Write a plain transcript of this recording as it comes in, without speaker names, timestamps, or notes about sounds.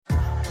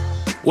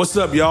What's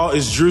up, y'all?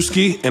 It's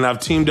Drewski, and I've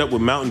teamed up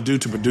with Mountain Dew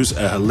to produce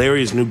a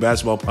hilarious new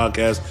basketball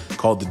podcast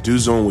called The Dew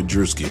Zone with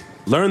Drewski.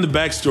 Learn the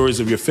backstories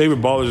of your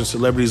favorite ballers and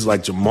celebrities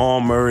like Jamal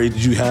Murray.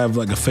 Did you have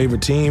like a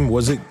favorite team?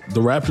 Was it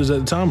the Raptors at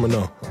the time or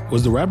no?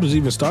 Was the Raptors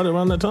even started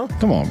around that time?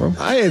 Come on, bro.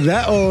 I ain't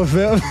that old,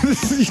 fam.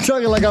 You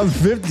talking like I'm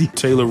 50.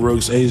 Taylor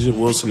Rooks, Asia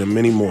Wilson, and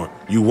many more.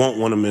 You won't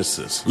want to miss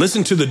this.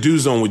 Listen to The Dew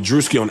Zone with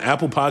Drewski on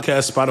Apple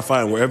Podcasts,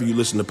 Spotify, and wherever you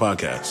listen to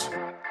podcasts.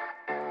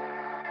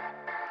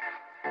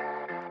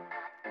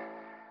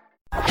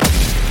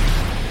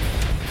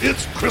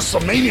 It's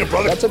Chris-a-mania,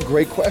 brother. That's a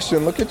great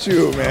question. Look at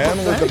you, man,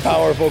 with the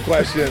powerful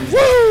questions.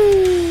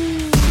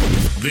 Woo!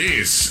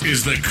 This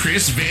is the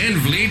Chris Van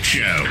Vliet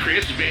Show.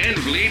 Chris Van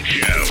Vliet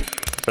Show.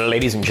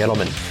 Ladies and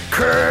gentlemen,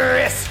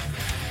 Chris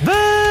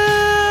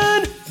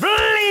Van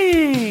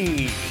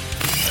Vliet.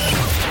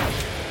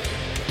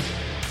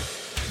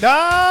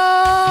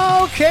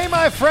 Okay,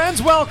 my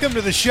friends, welcome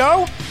to the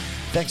show.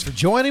 Thanks for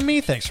joining me.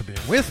 Thanks for being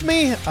with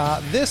me.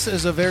 This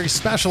is a very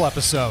special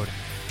episode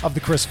of the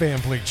Chris Van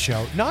Vliet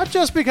Show. Not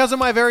just because of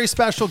my very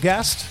special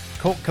guest,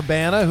 Colt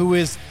Cabana, who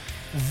is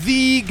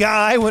the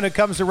guy when it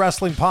comes to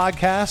wrestling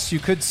podcasts. You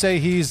could say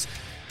he's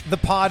the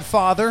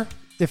podfather,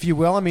 if you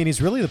will. I mean,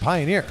 he's really the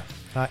pioneer.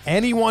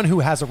 Anyone who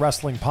has a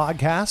wrestling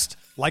podcast,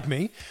 like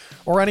me,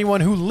 or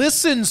anyone who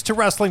listens to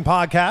wrestling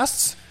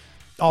podcasts,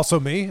 also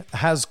me,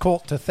 has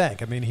Colt to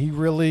thank. I mean, he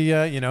really,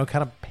 kind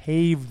of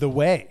paved the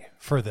way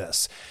for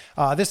this.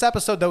 This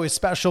episode, though, is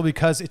special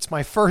because it's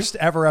my first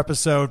ever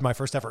episode, my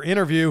first ever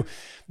interview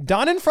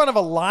done in front of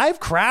a live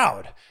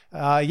crowd.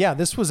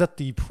 This was at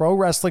the Pro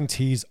Wrestling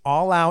Tees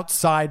All Out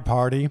Side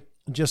Party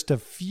just a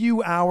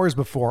few hours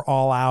before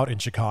All Out in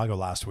Chicago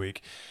last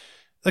week.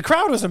 The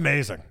crowd was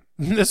amazing.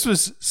 This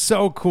was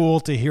so cool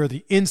to hear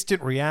the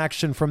instant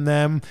reaction from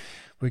them.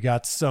 We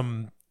got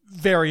some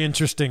very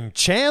interesting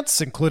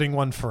chants, including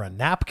one for a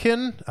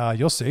napkin.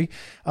 You'll see.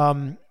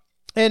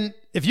 And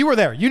if you were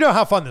there, you know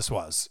how fun this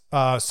was.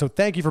 So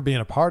thank you for being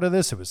a part of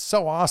this. It was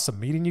so awesome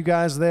meeting you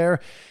guys there.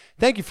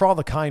 Thank you for all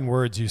the kind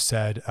words you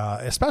said,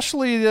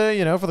 especially,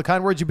 for the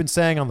kind words you've been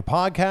saying on the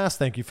podcast.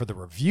 Thank you for the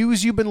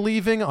reviews you've been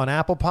leaving on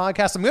Apple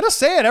Podcasts. I'm going to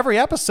say it every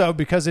episode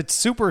because it's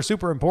super,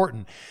 super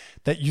important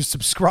that you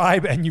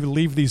subscribe and you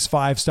leave these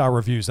 5-star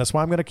reviews. That's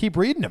why I'm going to keep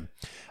reading them.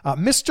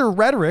 Mr.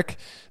 Rhetoric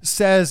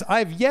says,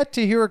 I've yet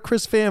to hear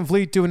Chris Van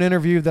Vliet do an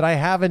interview that I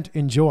haven't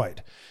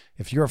enjoyed.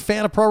 If you're a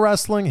fan of pro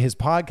wrestling, his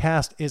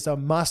podcast is a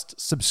must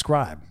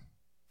subscribe.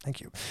 Thank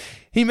you.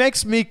 He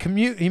makes my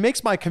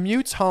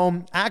commutes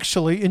home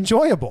actually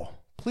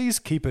enjoyable. Please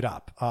keep it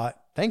up.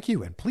 Thank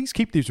you. And please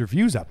keep these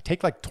reviews up.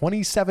 Take like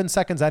 27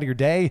 seconds out of your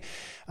day.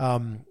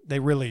 They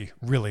really,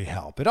 really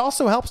help. It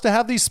also helps to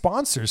have these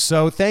sponsors.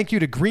 So thank you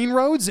to Green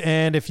Roads.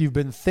 And if you've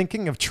been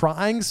thinking of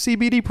trying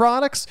CBD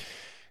products,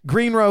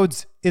 Green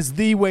Roads is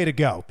the way to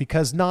go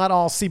because not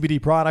all CBD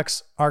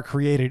products are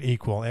created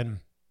equal. And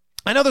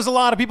I know there's a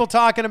lot of people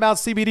talking about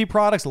CBD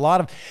products, a lot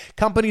of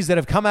companies that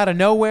have come out of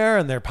nowhere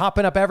and they're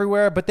popping up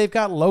everywhere, but they've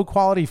got low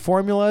quality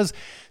formulas.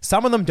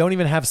 Some of them don't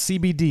even have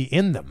CBD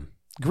in them.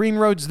 Green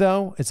Roads,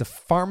 though, is a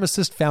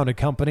pharmacist founded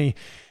company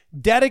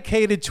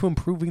dedicated to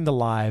improving the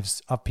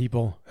lives of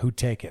people who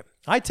take it.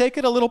 I take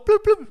it a little bloop,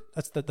 bloop.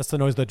 That's the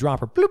noise of the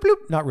dropper. Bloop,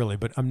 bloop. Not really,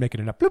 but I'm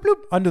making it up. Bloop,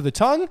 bloop. Under the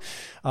tongue.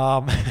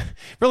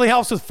 Really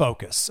helps with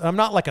focus. I'm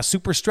not like a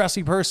super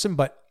stressy person,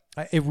 but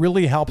it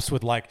really helps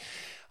with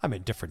I'm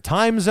in different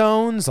time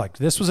zones. Like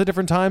this was a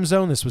different time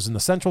zone. This was in the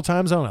central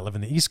time zone. I live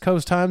in the East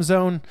Coast time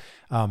zone.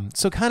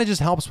 So it kind of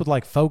just helps with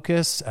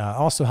focus.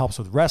 Also helps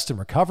with rest and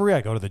recovery. I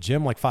go to the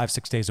gym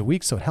 5-6 days a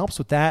week. So it helps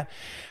with that.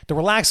 The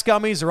Relax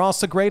Gummies are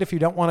also great if you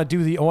don't want to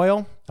do the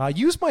oil.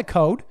 Use my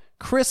code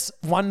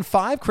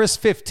Chris15,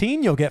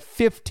 Chris15. You'll get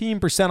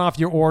 15% off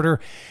your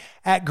order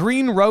at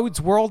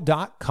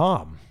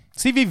greenroadsworld.com.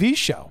 CVV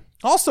Show.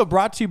 Also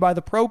brought to you by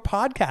the Pro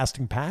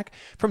Podcasting Pack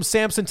from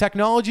Samson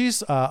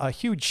Technologies. A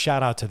huge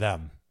shout out to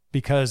them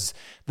because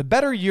the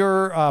better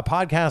your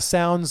podcast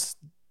sounds,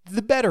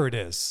 the better it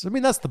is. I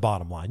mean, that's the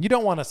bottom line. You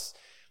don't want to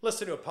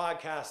listen to a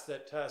podcast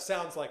that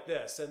sounds like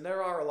this. And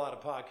there are a lot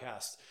of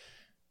podcasts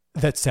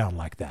that sound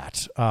like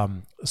that.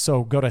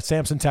 So go to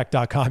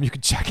samsontech.com. You can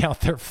check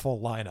out their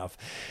full lineup.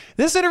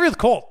 This interview with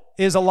Colt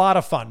is a lot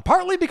of fun,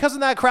 partly because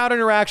of that crowd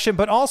interaction,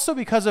 but also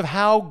because of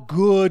how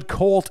good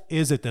Colt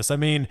is at this. I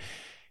mean,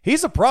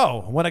 he's a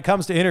pro when it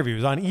comes to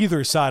interviews on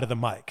either side of the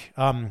mic.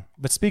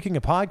 But speaking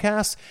of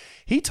podcasts,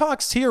 he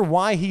talks here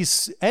why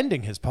he's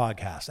ending his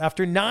podcast.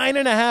 After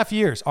 9.5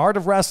 years, Art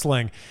of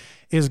Wrestling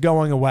is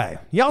going away.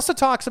 He also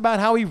talks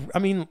about how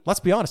let's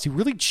be honest, he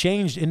really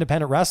changed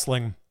independent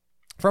wrestling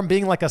from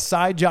being like a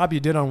side job you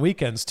did on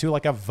weekends to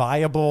a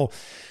viable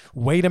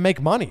way to make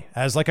money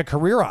as a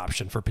career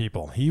option for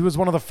people. He was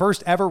one of the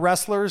first ever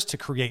wrestlers to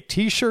create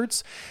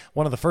t-shirts,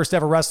 one of the first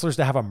ever wrestlers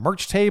to have a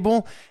merch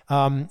table.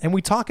 And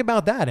we talk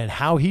about that and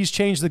how he's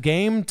changed the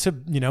game to,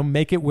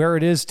 make it where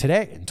it is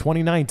today in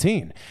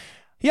 2019.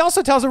 He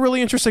also tells a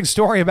really interesting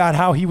story about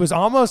how he was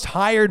almost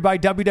hired by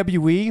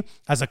WWE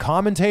as a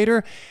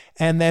commentator.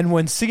 And then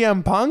when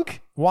CM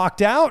Punk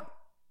walked out,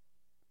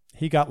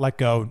 he got let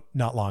go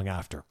not long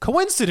after.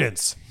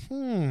 Coincidence?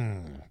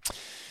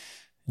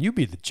 You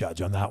be the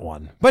judge on that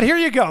one. But here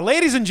you go.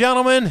 Ladies and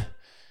gentlemen,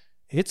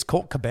 it's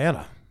Colt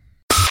Cabana.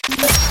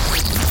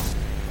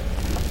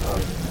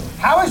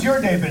 How has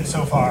your day been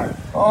so far?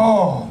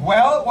 Oh,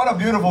 well, what a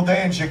beautiful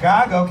day in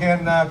Chicago.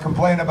 Can't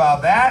complain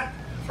about that.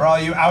 For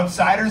all you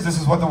outsiders, this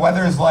is what the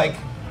weather is like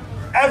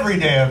every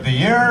day of the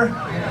year.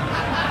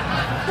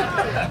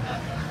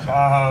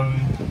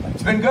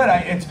 It's been good.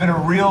 It's been a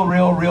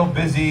real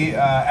busy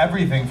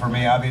everything for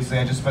me. Obviously,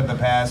 I just spent the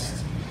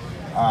past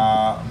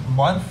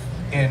month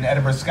in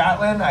Edinburgh,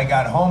 Scotland. I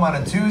got home on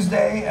a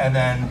Tuesday, and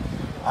then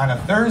on a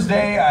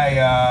Thursday,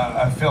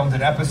 I filmed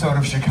an episode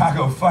of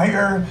Chicago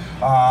Fire,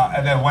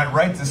 and then went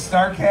right to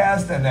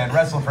StarCast, and then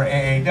wrestled for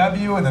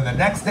AAW, and then the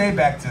next day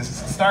back to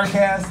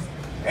StarCast,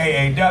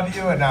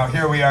 AAW, and now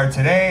here we are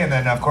today. And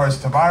then, of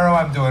course, tomorrow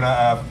I'm doing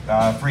a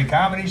free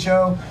comedy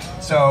show.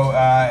 So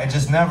it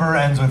just never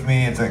ends with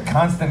me. It's a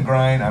constant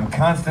grind. I'm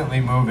constantly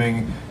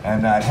moving,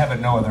 and I'd have it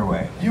no other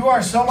way. You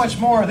are so much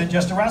more than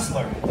just a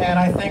wrestler. And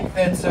I think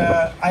that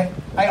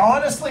I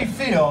honestly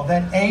feel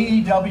that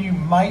AEW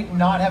might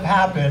not have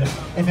happened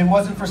if it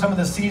wasn't for some of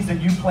the seeds that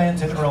you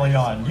planted early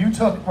on. You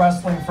took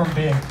wrestling from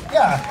being,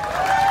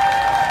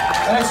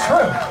 and it's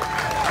true.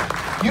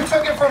 You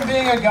took it from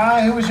being a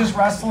guy who was just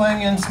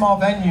wrestling in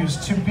small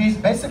venues to be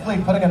basically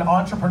putting an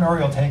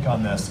entrepreneurial take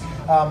on this.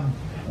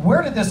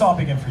 Where did this all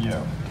begin for you?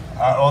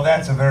 Well,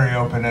 that's a very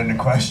open-ended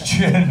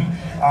question.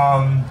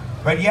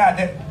 But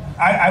yeah,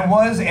 I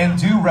was and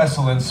do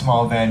wrestle in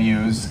small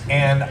venues,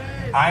 and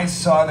I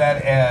saw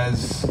that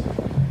as,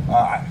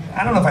 I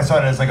don't know if I saw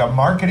it as like a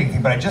marketing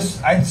thing, but I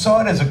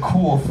saw it as a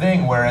cool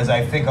thing, whereas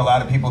I think a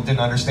lot of people didn't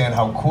understand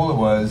how cool it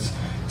was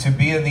to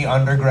be in the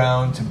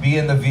underground, to be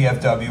in the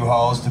VFW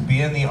halls, to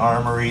be in the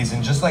armories.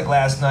 And just like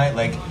last night,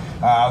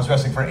 I was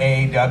wrestling for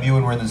AAW,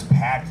 and we're in this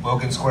packed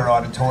Logan Square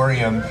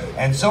auditorium,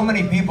 and so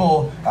many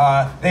people,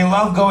 they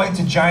love going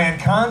to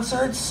giant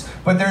concerts,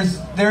 but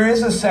there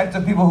is a sect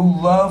of people who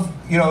love,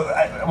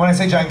 when I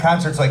say giant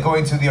concerts, like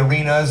going to the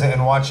arenas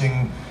and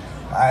watching,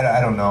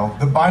 I don't know,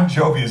 the Bon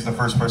Jovi is the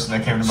first person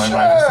that came to my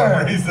mind for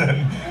some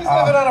reason. He's living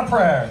on a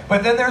prayer.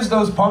 But then there's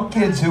those punk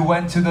kids who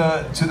went to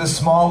the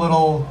small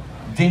little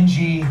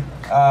dingy,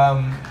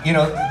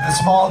 the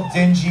small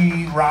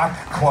dingy rock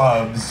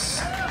clubs.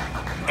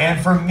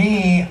 And for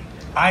me,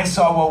 I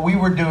saw what we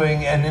were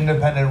doing in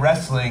independent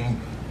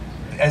wrestling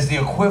as the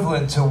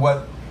equivalent to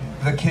what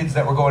the kids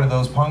that were going to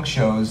those punk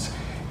shows.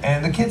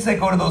 And the kids that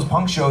go to those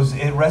punk shows,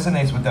 it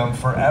resonates with them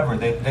forever.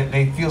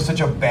 They feel such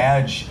a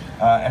badge,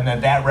 and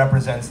that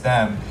represents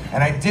them.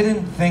 And I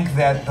didn't think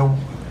that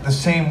the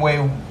same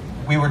way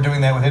we were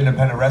doing that with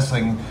independent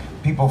wrestling,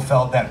 people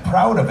felt that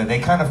proud of it. They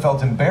kind of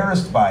felt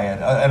embarrassed by it.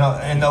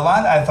 And a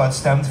lot, I thought,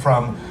 stemmed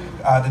from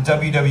the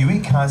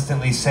WWE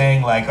constantly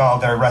saying, like, oh,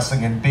 they're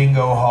wrestling in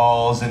bingo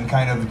halls, and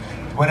kind of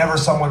whenever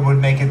someone would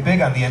make it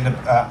big on the in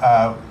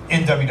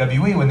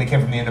WWE, when they came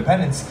from the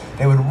independents,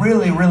 they would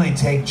really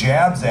take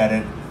jabs at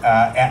it,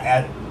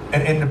 at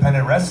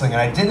independent wrestling.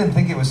 And I didn't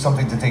think it was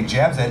something to take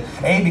jabs at,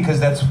 A, because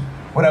that's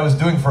what I was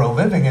doing for a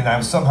living, and I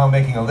was somehow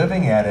making a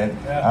living at it.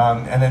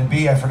 And then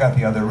B, I forgot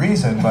the other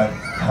reason, but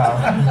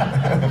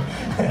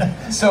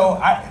so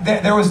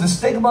there was the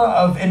stigma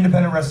of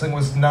independent wrestling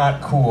was not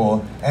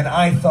cool, and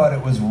I thought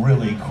it was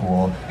really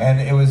cool,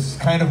 and it was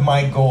kind of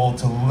my goal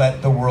to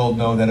let the world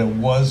know that it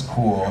was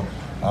cool.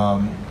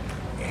 And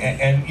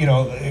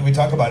we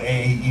talk about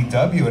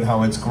AEW and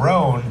how it's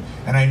grown,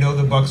 and I know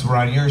the Bucks were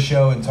on your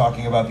show and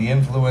talking about the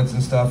influence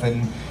and stuff,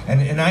 and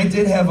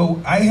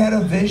I had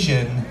a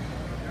vision.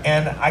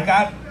 And I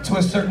got to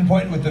a certain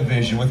point with the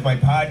vision, with my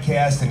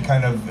podcast and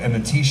kind of in the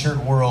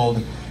t-shirt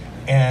world,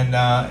 and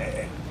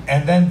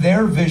then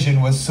their vision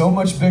was so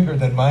much bigger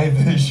than my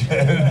vision,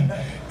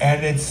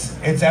 and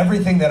it's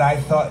everything that I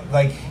thought,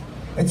 like,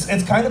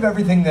 it's kind of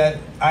everything that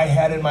I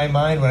had in my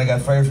mind when I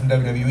got fired from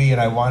WWE, and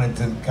I wanted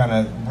to kind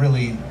of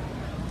really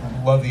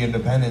love the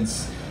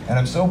independents, and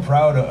I'm so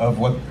proud of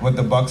what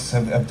the Bucks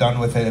have done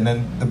with it, and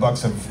then the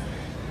Bucks have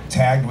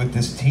tagged with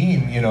this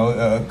team,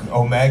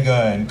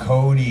 Omega and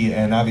Cody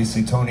and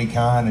obviously Tony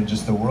Khan and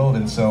just the world.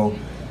 And so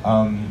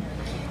well,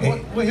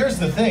 here's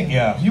the thing.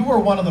 Yeah. You were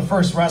one of the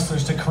first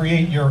wrestlers to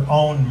create your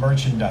own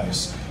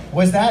merchandise.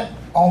 Was that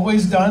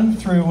always done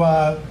through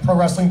Pro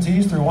Wrestling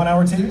Tees, through 1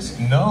 Hour Tees?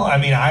 No, I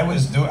mean,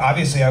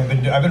 obviously I've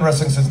been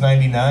wrestling since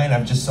 '99.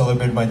 I've just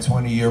celebrated my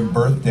 20-year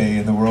birthday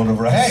in the world of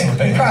wrestling.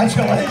 Hey,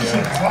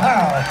 congratulations.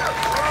 Wow.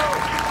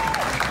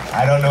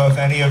 I don't know if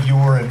any of you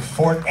were in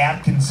Fort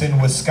Atkinson,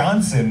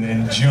 Wisconsin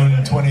in June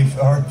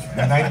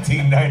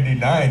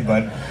 1999,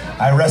 but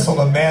I wrestled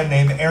a man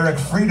named Eric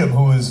Freedom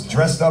who was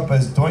dressed up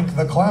as Doink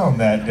the Clown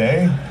that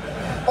day.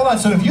 Hold on,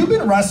 so have you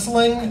been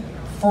wrestling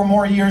for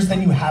more years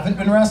than you haven't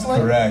been wrestling?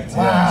 Correct,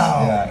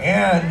 wow. Yes,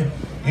 yeah. And,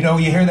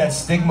 you hear that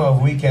stigma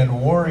of weekend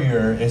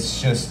warrior.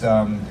 It's just,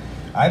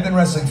 I've been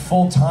wrestling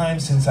full time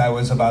since I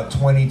was about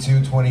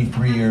 22,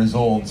 23 years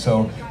old.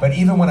 So, but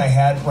even when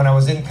I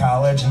was in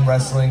college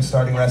and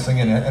starting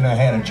wrestling, and I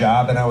had a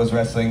job and I was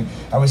wrestling,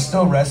 I was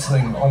still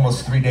wrestling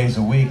almost 3 days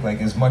a week,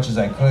 like as much as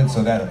I could.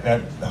 So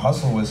that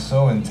hustle was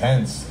so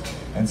intense.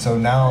 And so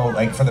now,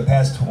 like for the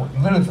past,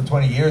 literally for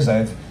 20 years,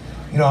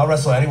 I'll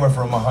wrestle anywhere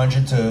from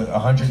 100 to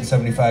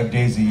 175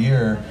 days a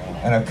year,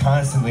 and I've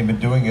constantly been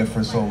doing it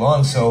for so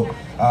long. So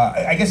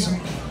I guess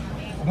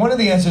one of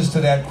the answers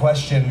to that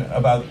question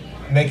about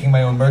making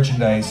my own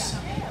merchandise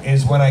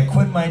is when I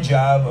quit my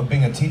job of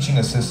being a teaching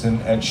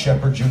assistant at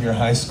Shepherd Junior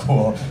High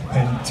School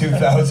in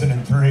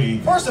 2003.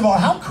 First of all,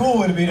 how cool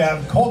would it be to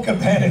have Colt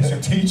Cabana as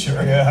your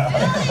teacher? Yeah.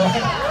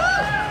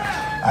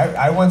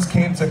 I once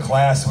came to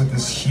class with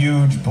this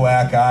huge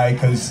black eye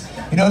because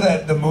you know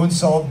that the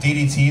moonsault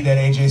DDT that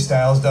AJ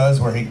Styles does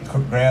where he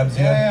grabs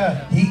you?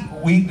 Yeah.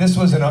 This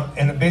was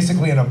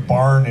basically in a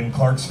barn in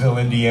Clarksville,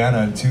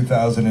 Indiana in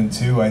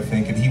 2002, I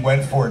think, and he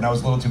went for it and I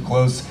was a little too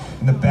close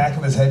and the back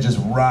of his head just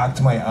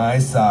rocked my eye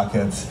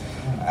sockets.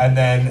 And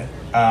then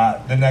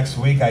the next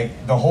week,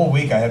 the whole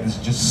week I had this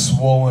just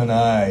swollen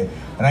eye.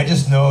 And I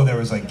just know there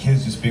was like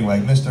kids just being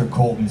like, Mr.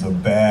 Colton's a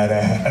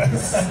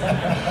badass.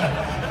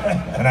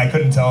 And I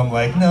couldn't tell him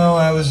like, no,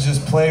 I was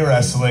just play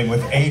wrestling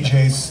with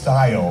AJ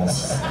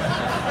Styles.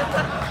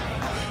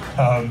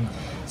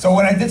 So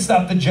when I did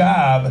stop the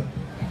job,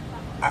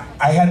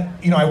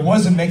 I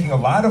wasn't making a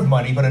lot of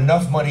money, but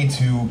enough money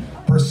to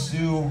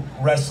pursue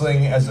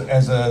wrestling as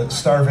a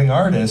starving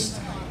artist.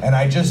 And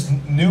I just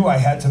knew I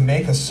had to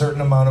make a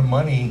certain amount of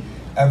money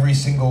every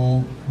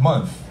single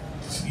month.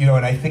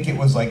 And I think it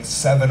was like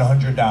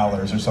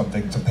 $700 or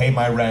something to pay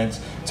my rent,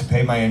 to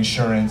pay my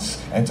insurance,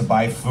 and to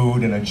buy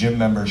food and a gym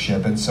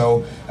membership. And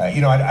so, I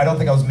don't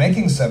think I was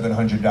making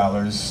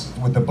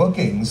 $700 with the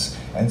bookings.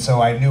 And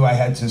so I knew I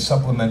had to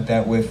supplement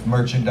that with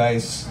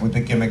merchandise, with the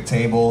gimmick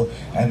table.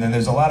 And then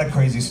there's a lot of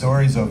crazy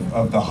stories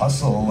of the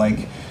hustle.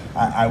 Like,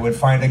 I would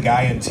find a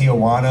guy in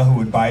Tijuana who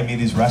would buy me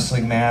these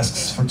wrestling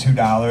masks for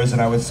 $2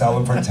 and I would sell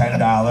them for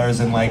 $10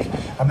 and like,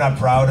 I'm not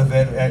proud of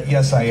it.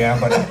 Yes, I am,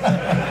 but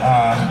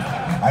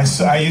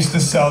I used to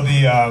sell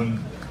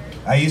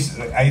I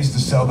used to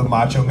sell the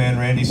Macho Man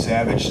Randy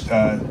Savage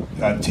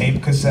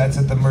tape cassettes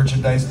at the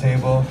merchandise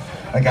table.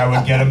 Like I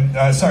would get them,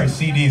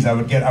 CDs. I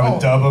would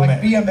dub them.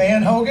 Like Be a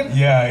Man Hogan?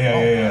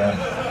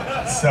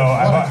 Yeah. So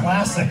what a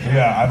classic.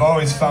 Yeah, I've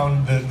always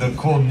found the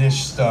cool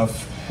niche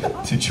stuff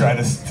to try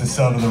to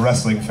sell to the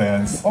wrestling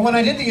fans. Well, when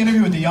I did the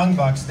interview with the Young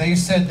Bucks, they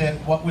said that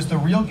what was the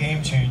real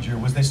game changer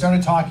was they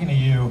started talking to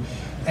you,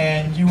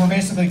 and you were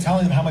basically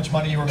telling them how much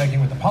money you were making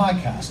with the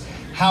podcast.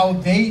 How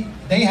they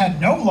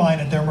had no line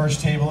at their merch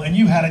table, and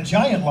you had a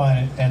giant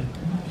line at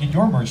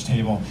your merch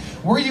table.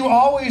 Were you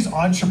always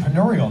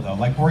entrepreneurial though?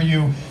 Like, were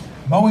you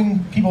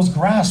mowing people's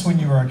grass when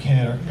you were a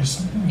kid, or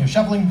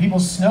shoveling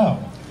people's snow?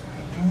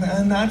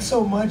 Not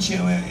so much.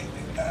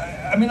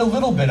 I mean, a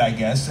little bit, I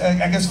guess.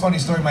 I guess funny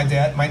story. My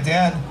dad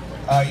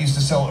used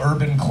to sell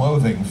urban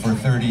clothing for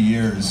 30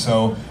 years,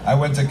 so I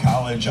went to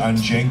college on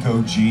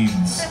Jenko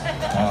jeans.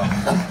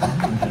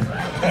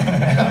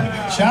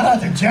 Shout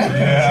out to Jenko.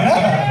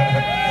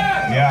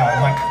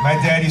 Yeah. My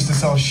dad used to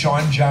sell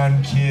Sean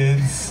John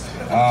Kids.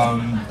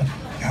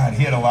 God,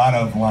 he had a lot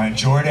of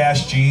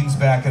Jordache jeans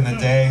back in the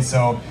day.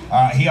 So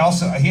he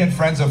had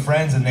friends of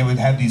friends, and they would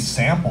have these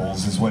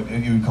samples, is what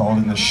you would call it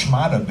in the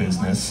schmata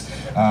business.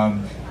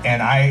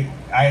 And I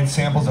had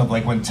samples of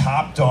like when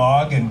Top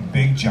Dog and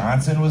Big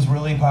Johnson was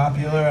really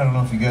popular. I don't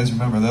know if you guys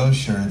remember those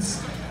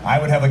shirts. I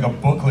would have like a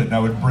booklet and I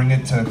would bring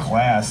it to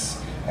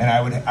class, and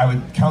I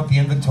would count the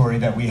inventory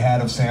that we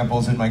had of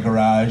samples in my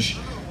garage,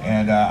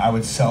 and I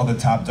would sell the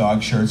Top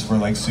Dog shirts for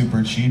like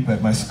super cheap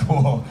at my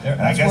school.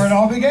 That's where it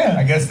all began.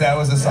 I guess that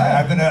was the sign.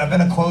 I've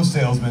been a clothes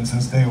salesman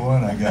since day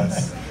one, I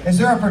guess. Is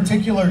there a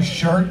particular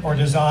shirt or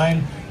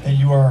design that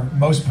you are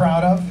most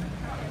proud of?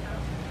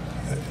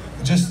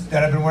 Just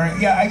that I've been wearing.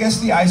 Yeah, I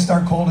guess the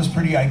iStar Cold is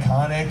pretty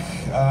iconic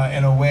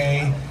in a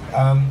way.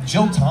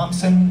 Jill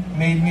Thompson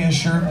made me a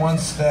shirt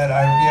once that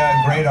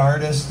a great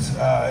artist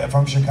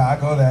from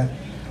Chicago that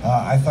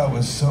I thought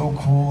was so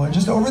cool. And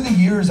just over the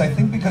years, I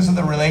think because of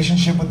the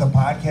relationship with the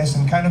podcast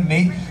and kind of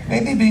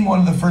maybe being one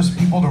of the first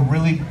people to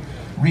really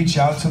reach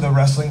out to the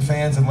wrestling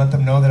fans and let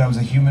them know that I was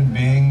a human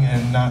being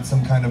and not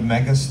some kind of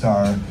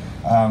megastar,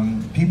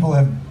 people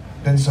have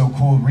been so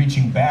cool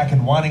reaching back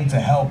and wanting to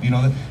help.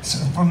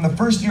 From the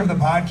first year of the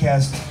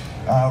podcast,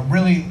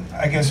 really,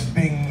 I guess,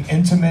 being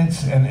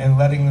intimate and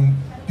letting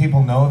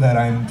people know that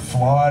I'm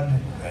flawed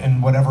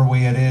in whatever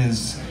way it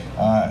is,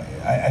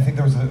 I think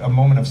there was a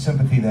moment of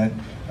sympathy that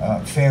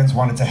fans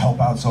wanted to help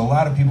out. So a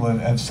lot of people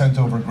have sent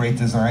over great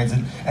designs.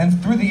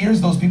 And through the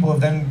years, those people have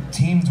then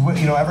teamed with,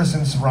 ever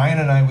since Ryan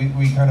and I,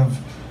 we kind of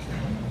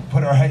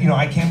put our head,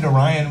 I came to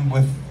Ryan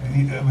with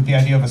the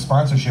idea of a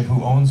sponsorship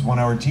who owns 1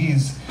 Hour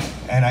Tees.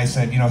 And I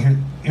said,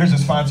 here's a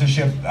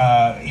sponsorship,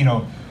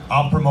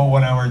 I'll promote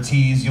 1 Hour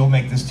Tees, you'll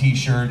make this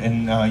t-shirt,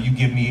 and you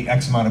give me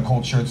X amount of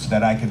Colt shirts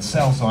that I can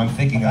sell. So I'm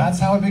thinking that's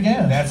how it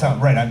began. That's how,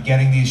 right, I'm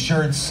getting these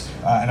shirts,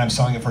 and I'm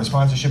selling it for a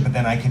sponsorship, but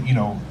then I could,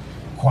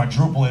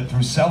 quadruple it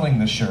through selling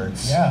the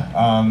shirts. Yeah.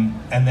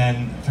 And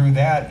then through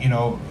that,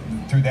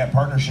 through that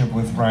partnership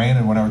with Ryan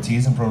and 1 Hour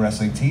Tees and Pro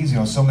Wrestling Tees,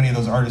 so many of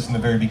those artists in the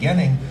very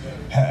beginning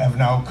have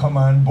now come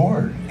on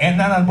board. And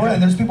not on board,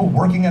 and there's people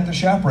working at the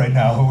shop right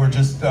now who are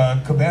just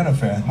Cabana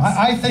fans.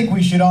 I think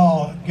we should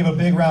all give a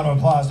big round of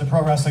applause to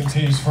Pro Wrestling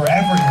Tees for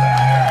everything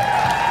here.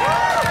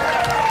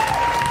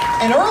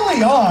 And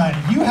early on,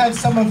 you had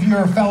some of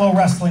your fellow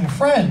wrestling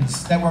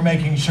friends that were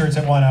making shirts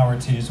at 1 Hour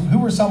Tees. Who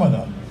were some of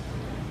them?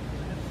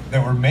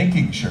 That were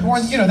making shirts.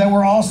 Or, that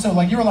were also,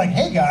 you were like,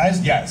 hey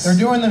guys, yes, they're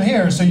doing them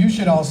here, so you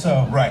should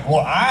also. Right.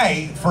 Well,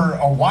 for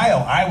a while,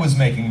 I was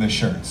making the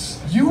shirts.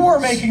 You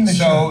were making the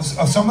shirts?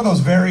 So some of those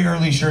very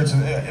early shirts,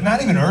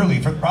 not even early,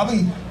 for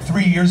probably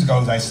 3 years ago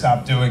I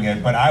stopped doing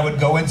it, but I would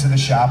go into the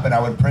shop and I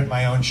would print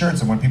my own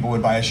shirts, and when people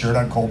would buy a shirt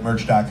on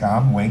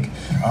coltmerch.com, wink,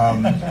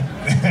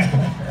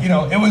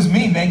 it was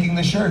me making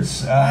the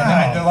shirts. Wow.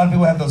 And then a lot of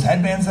people have those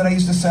headbands that I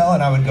used to sell,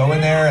 and I would go in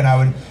there and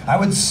I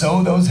would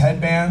sew those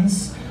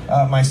headbands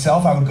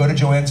myself. I would go to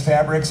Joann's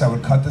Fabrics. I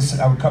would cut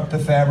the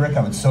fabric.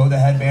 I would sew the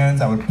headbands.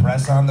 I would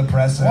press on the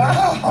presser.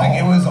 Wow.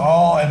 It was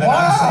all. And then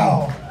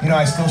wow. obviously,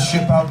 I still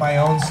ship out my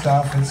own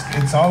stuff.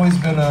 It's always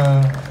been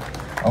a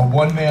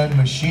one-man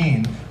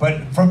machine.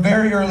 But from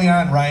very early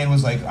on, Ryan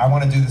was like, I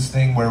want to do this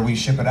thing where we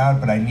ship it out,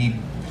 but I need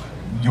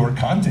your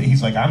contact.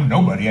 He's like, I'm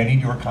nobody. I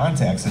need your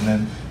contacts. And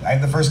then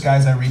the first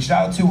guys I reached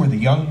out to were the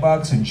Young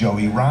Bucks and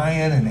Joey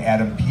Ryan and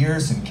Adam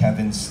Pearce and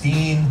Kevin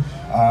Steen.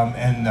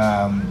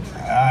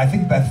 I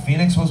think Beth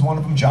Phoenix was one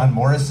of them, John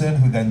Morrison,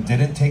 who then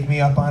didn't take me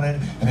up on it,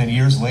 and then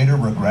years later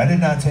regretted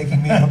not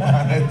taking me up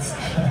on it.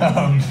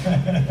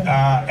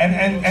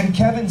 And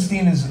Kevin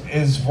Steen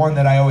is one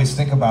that I always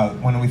think about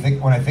when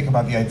I think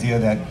about the idea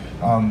that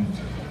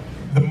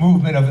the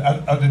movement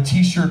of the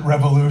T-shirt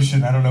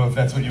revolution. I don't know if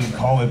that's what you would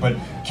call it, but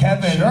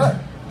Kevin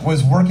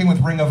was working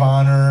with Ring of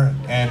Honor,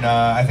 and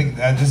I think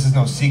this is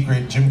no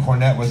secret, Jim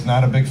Cornette was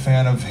not a big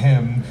fan of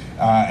him,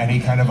 and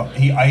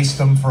he iced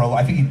them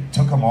I think he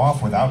took them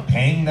off without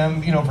paying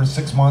them, for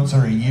 6 months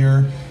or a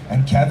year.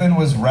 And Kevin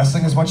was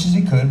wrestling as much as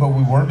he could, but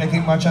we weren't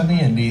making much on the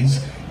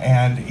indies,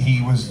 and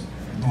he was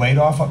laid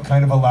off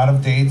kind of a lot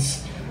of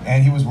dates,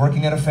 and he was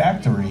working at a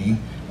factory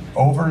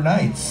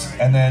overnights,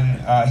 and then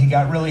he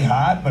got really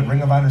hot, but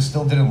Ring of Honor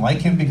still didn't like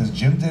him because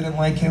Jim didn't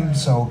like him.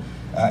 So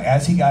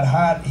as he got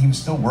hot, he was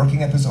still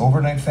working at this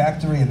overnight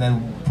factory, and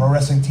then Pro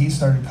Wrestling Tees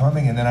started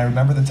coming. And then I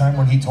remember the time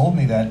when he told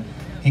me that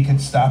he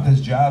could stop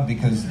his job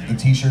because the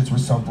T-shirts were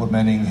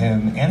supplementing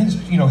him and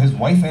his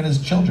wife and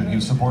his children. He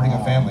was supporting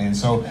a family, and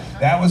so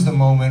that was the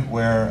moment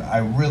where I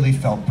really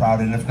felt proud.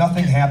 And if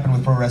nothing happened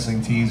with Pro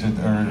Wrestling Tees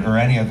or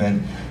any of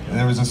it,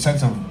 there was a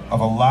sense of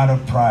a lot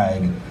of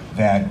pride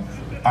that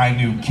I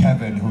knew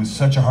Kevin, who was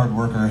such a hard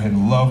worker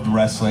and loved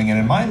wrestling. And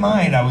in my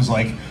mind, I was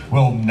like,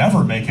 we'll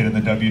never make it in the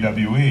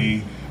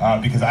WWE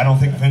because I don't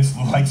think Vince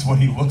likes what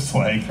he looks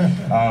like.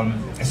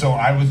 So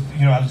I was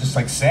just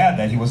sad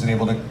that he wasn't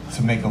able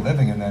to make a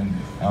living. And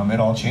then it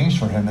all changed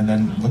for him. And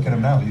then look at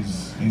him now.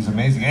 He's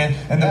amazing.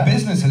 And the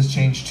business has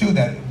changed too,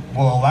 that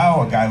will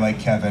allow a guy like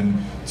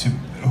Kevin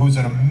who's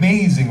an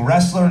amazing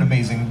wrestler, an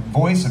amazing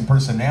voice and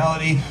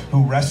personality,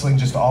 who wrestling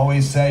just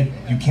always said,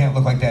 you can't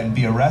look like that and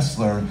be a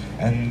wrestler.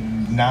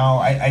 And now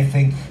I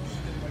think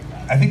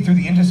through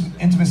the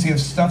intimacy of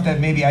stuff that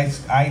maybe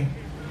I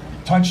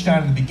touched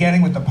on in the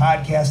beginning with the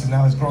podcast and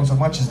now has grown so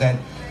much, is that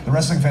the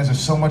wrestling fans are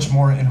so much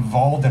more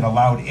involved and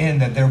allowed in,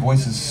 that their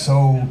voice is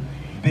so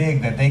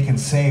big that they can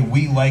say,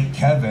 we like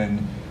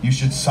Kevin, you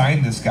should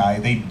sign this guy.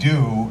 They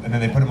do, and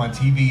then they put him on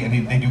TV, and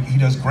he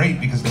does great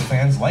because the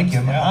fans like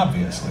him,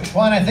 obviously.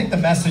 Well, and I think the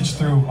message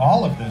through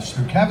all of this,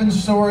 through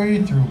Kevin's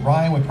story, through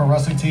Ryan with Pro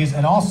Wrestling Tees,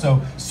 and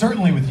also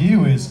certainly with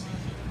you, is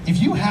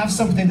if you have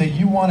something that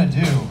you want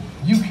to do,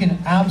 you can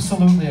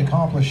absolutely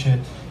accomplish it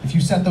if you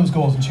set those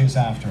goals and chase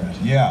after it.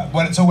 Yeah.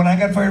 So when I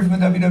got fired from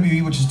the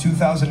WWE, which is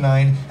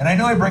 2009, and I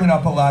know I bring it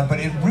up a lot, but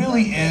it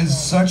really is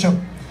such a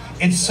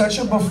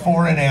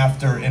before and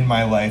after in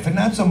my life, and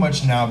not so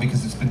much now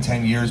because it's been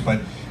 10 years,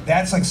 but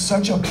that's like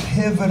such a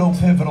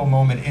pivotal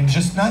moment in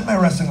just not my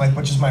wrestling life,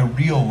 but just my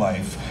real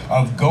life,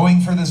 of going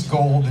for this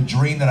goal, the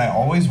dream that I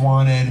always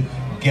wanted,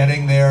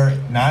 getting there,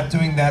 not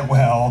doing that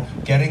well,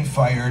 getting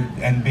fired,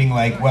 and being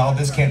like, well,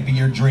 this can't be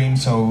your dream,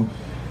 so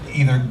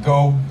either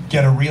go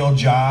get a real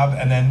job.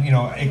 And then,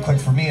 it clicked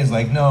for me as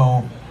like,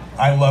 no,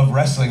 I love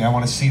wrestling, I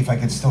want to see if I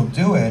could still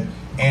do it.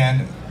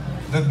 And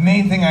the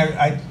main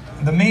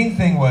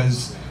thing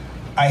was,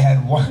 I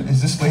had one.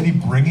 Is this lady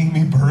bringing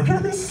me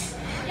burgers?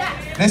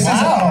 Yes.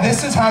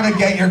 This is how to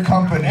get your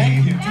company.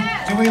 Thank you.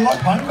 Do we look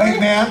hungry? Wait,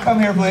 ma'am, come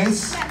here,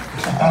 please.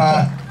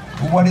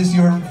 What is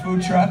your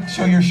food truck?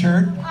 Show your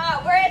shirt.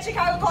 We're at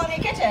Chicago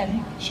Culinary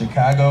Kitchen.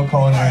 Chicago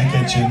Culinary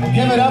Kitchen.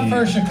 Give it up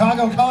for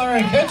Chicago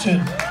Culinary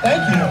Kitchen.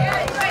 Thank you.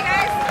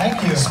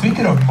 Thank you.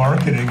 Speaking of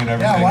marketing and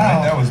everything, Yeah,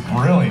 wow. that was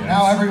brilliant.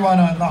 Now everyone,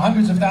 the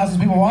hundreds of thousands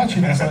of people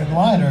watching this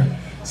online are...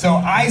 So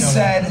I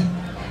said...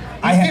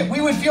 we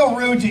would feel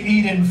rude to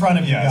eat in front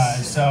of you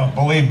guys, so...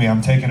 Believe me,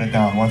 I'm taking it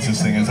down once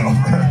this thing is over.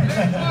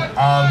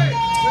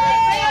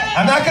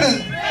 I'm not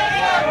gonna...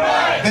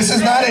 This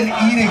is not an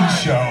eating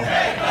show.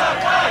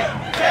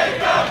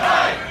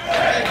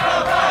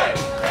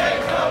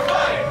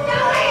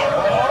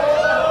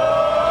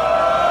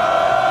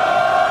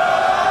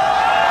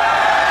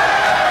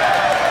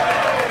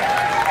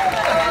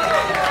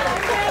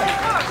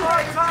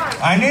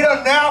 I need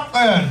a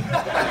napkin.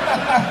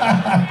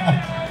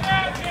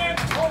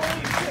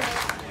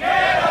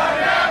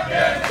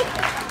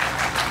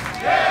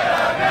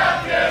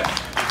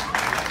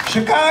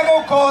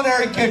 Chicago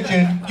Culinary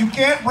Kitchen, you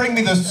can't bring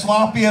me the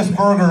sloppiest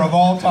burger of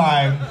all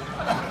time,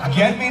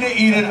 get me to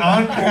eat it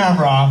on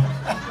camera,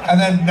 and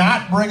then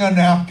not bring a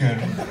napkin.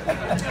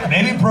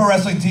 Maybe Pro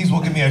Wrestling Tees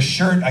will give me a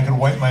shirt I can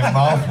wipe my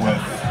mouth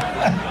with.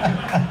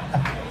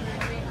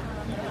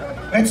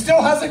 It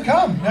still hasn't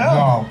come.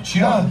 No, she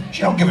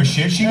don't give a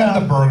shit. She got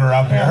the burger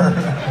up here.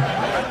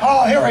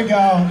 Oh, here we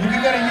go. You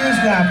can get a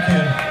used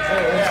napkin.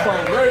 Hey, it's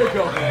fine. There you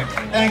go.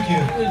 Thank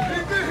you.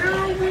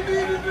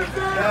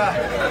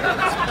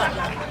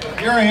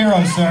 You're a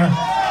hero, sir. All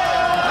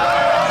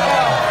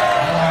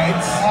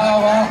right. Oh,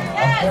 well,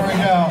 there we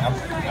go.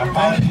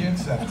 Apology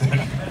accepted.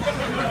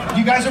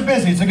 You guys are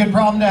busy. It's a good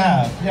problem to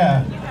have.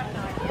 Yeah.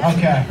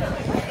 Okay.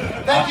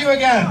 Thank you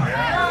again.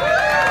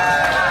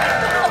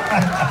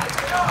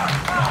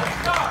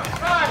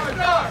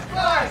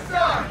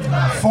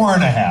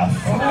 4.5.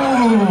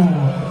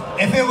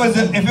 Ooh. If it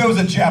was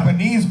a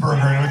Japanese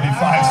burger, it would be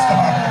 5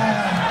 stars.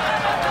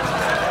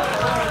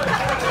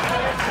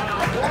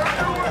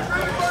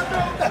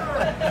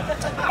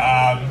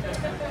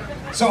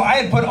 So I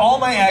had put all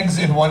my eggs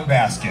in one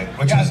basket,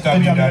 which was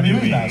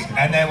WWE.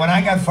 And then when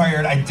I got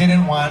fired, I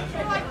didn't want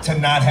to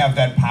not have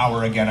that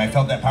power again. I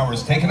felt that power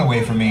was taken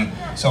away from me.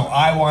 So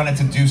I wanted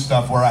to do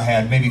stuff where I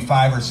had maybe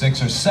 5 or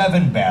 6 or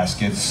 7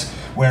 baskets,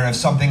 where if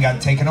something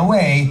got taken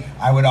away,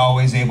 I would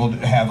always able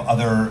to have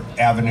other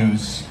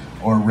avenues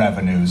or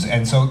revenues.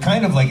 And so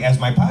kind of like as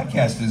my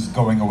podcast is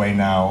going away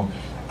now,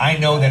 I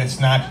know that it's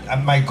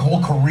not, my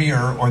whole career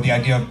or the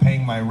idea of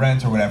paying my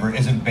rent or whatever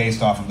isn't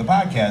based off of the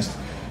podcast.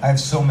 I have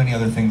so many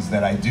other things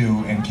that I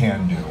do and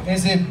can do.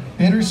 Is it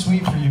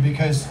bittersweet for you?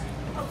 Because,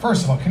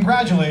 first of all,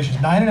 congratulations.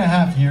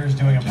 9.5 years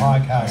doing a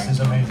podcast is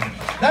amazing.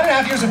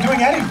 9.5 years of doing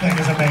anything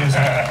is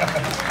amazing.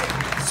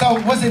 So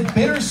was it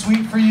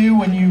bittersweet for you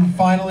when you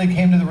finally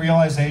came to the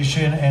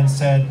realization and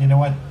said, you know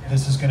what,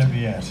 this is going to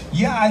be it?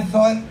 Yeah, I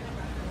thought,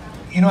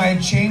 I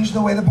had changed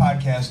the way the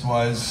podcast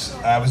was.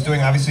 I was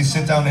doing, obviously,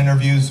 sit-down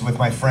interviews with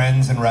my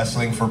friends in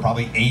wrestling for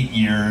probably 8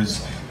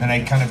 years. Then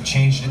I kind of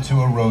changed it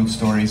to a road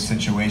stories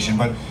situation.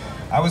 But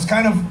I was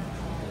kind of,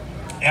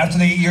 after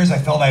the 8 years, I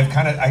felt I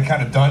kind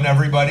of done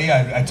everybody.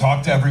 I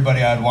talked to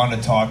everybody I'd want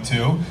to talk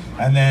to.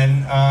 And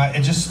then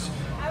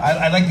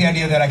I like the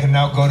idea that I can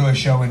now go to a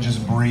show and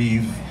just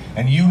breathe.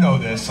 And you know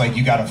this, like,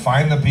 you got to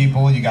find the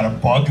people, you got to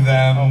bug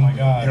them. Oh my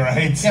God.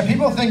 Right? Yeah,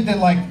 people think that,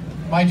 like,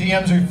 my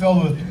DMs are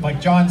filled with, like,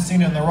 John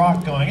Cena and The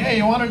Rock going, hey,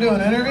 you want to do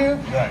an interview?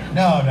 Right.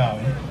 No.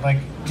 Like,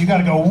 you got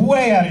to go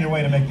way out of your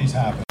way to make these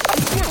happen.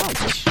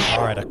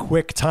 All right, a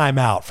quick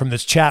timeout from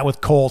this chat with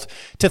Colt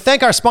to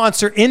thank our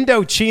sponsor,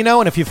 Indochino.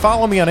 And if you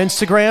follow me on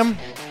Instagram,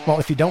 well,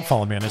 if you don't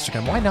follow me on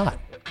Instagram, why not?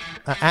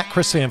 At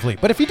Chris Van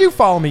Vliet. But if you do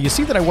follow me, you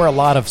see that I wear a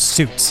lot of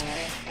suits.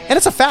 And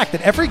it's a fact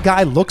that every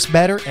guy looks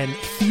better and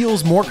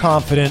feels more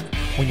confident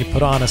when you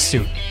put on a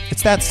suit.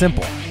 It's that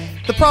simple.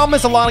 The problem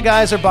is a lot of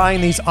guys are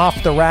buying these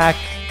off-the-rack,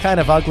 kind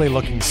of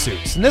ugly-looking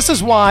suits. And this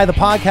is why the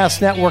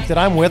podcast network that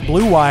I'm with,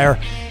 Blue Wire,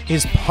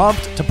 is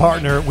pumped to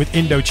partner with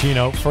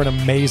Indochino for an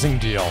amazing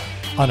deal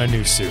on a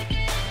new suit.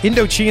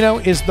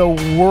 Indochino is the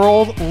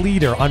world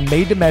leader on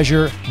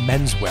made-to-measure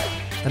menswear,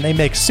 and they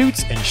make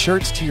suits and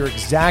shirts to your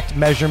exact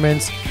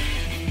measurements,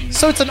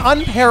 so it's an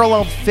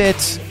unparalleled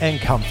fit and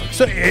comfort.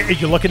 So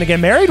if you're looking to get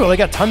married, well, they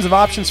got tons of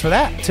options for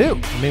that,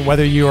 too. I mean,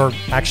 whether you're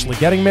actually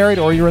getting married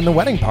or you're in the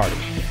wedding party.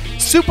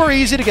 Super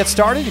easy to get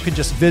started. You can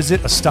just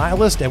visit a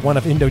stylist at one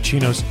of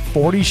Indochino's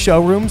 40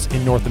 showrooms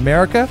in North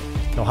America.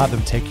 They'll have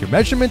them take your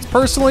measurements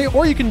personally,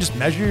 or you can just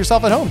measure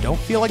yourself at home. Don't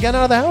feel like getting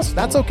out of the house?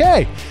 That's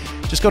okay.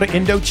 Just go to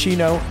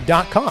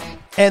Indochino.com.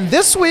 And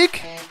this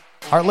week,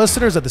 our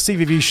listeners of the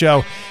CVV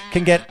show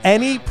can get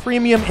any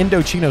premium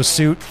Indochino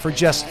suit for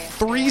just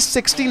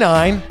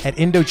 $369 at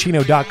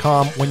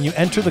Indochino.com when you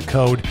enter the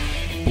code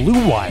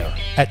BLUEWIRE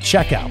at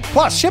checkout.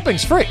 Plus,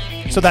 shipping's free.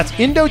 So that's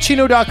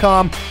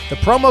Indochino.com. The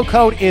promo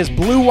code is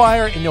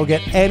BLUEWIRE, and you'll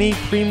get any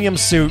premium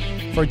suit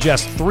for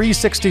just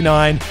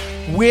 $369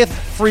 with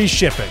free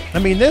shipping. I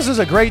mean, this is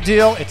a great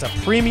deal. It's a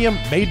premium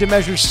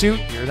made-to-measure suit.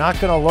 You're not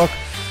going to look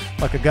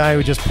like a guy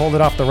who just pulled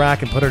it off the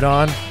rack and put it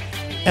on.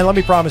 And let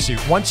me promise you,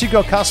 once you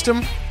go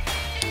custom,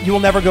 you will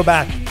never go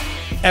back,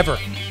 ever.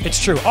 It's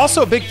true.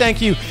 Also, a big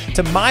thank you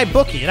to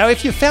MyBookie. Now,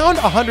 if you found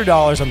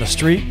 $100 on the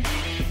street,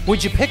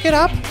 would you pick it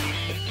up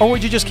or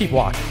would you just keep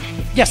walking?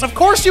 Yes, of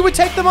course you would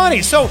take the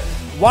money. So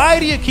why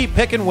do you keep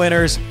picking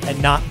winners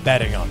and not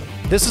betting on them?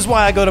 This is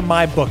why I go to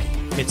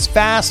MyBookie. It's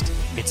fast,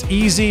 it's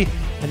easy,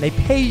 and they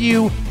pay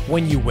you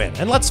when you win.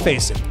 And let's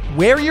face it,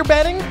 where you're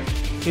betting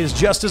is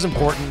just as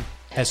important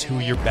as who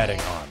you're betting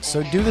on.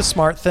 So do the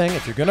smart thing.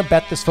 If you're going to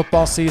bet this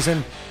football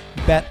season,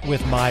 bet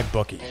with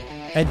MyBookie.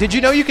 And did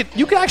you know you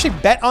could actually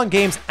bet on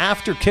games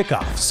after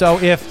kickoff? So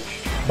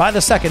if by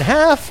the second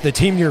half, the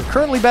team you're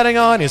currently betting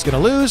on is going to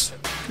lose,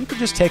 you could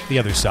just take the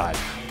other side.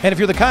 And if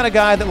you're the kind of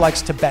guy that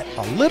likes to bet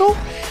a little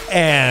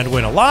and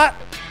win a lot,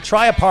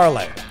 try a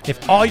parlay.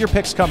 If all your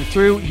picks come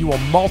through, you will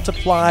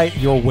multiply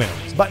your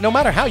winnings. But no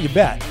matter how you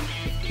bet,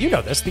 you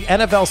know this, the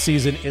NFL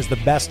season is the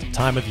best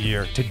time of the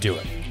year to do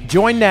it.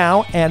 Join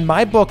now, and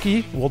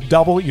MyBookie will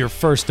double your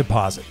first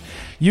deposit.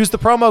 Use the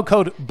promo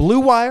code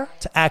BLUEWIRE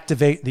to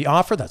activate the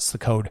offer. That's the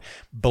code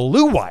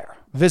BLUEWIRE.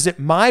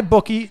 Visit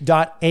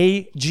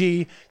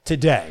mybookie.ag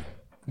today.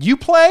 You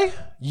play,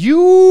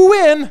 you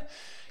win,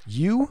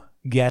 you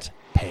get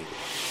paid.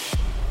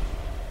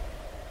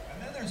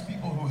 And then there's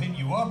people who hit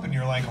you up and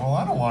you're like, well,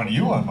 I don't want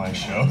you on my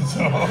show.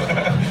 So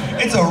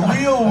it's a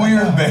real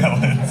weird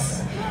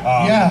balance.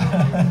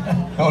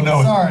 Yeah. Oh,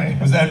 no. Sorry.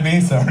 Was that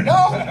me? Sorry.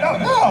 No,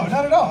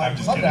 not at all. I'm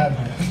just Love kidding.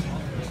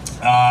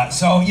 that.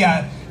 So,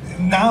 yeah,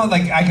 now,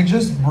 like, I could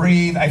just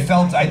breathe. I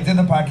did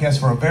the podcast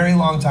for a very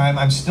long time.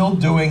 I'm still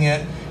doing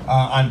it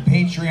on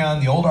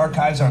Patreon. The old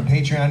archives are on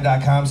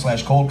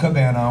patreon.com/Cold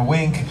Cabana,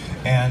 wink.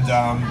 And,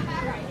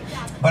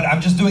 but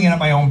I'm just doing it at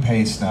my own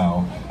pace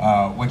now,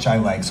 which I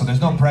like. So there's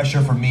no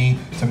pressure for me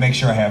to make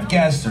sure I have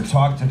guests or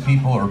talk to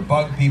people or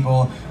bug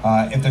people.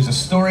 If there's a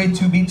story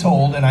to be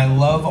told, and I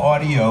love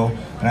audio,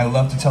 and I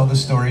love to tell the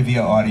story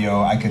via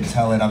audio, I can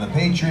tell it on the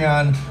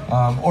Patreon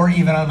or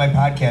even on my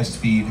podcast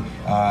feed.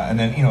 And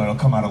then, it'll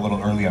come out a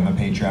little early on the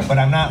Patreon. But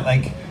I'm not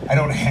like,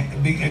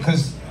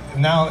 because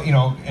now,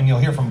 and you'll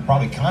hear from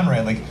probably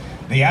Conrad, like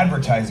the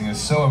advertising is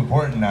so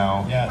important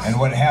now. Yes. And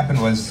what happened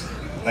was,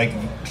 like,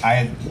 I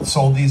had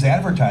sold these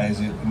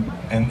advertising,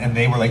 and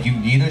they were like, you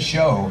need a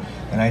show,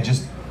 and I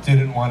just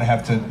didn't want to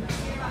have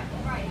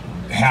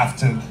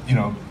to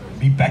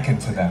be beckoned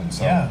to them.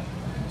 So Yeah.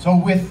 So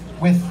with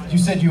you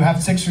said you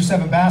have 6 or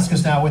 7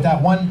 baskets now, with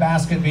that one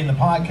basket being the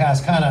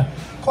podcast kind of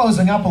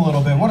closing up a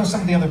little bit, what are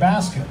some of the other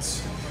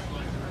baskets?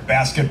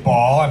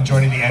 Basketball, I'm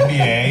joining the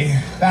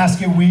NBA.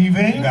 Basket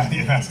weaving?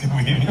 Basket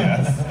weaving,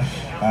 yes.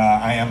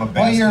 I am a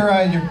basket.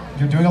 Well,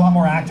 you're doing a lot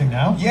more acting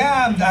now.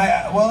 Yeah,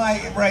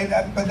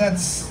 but that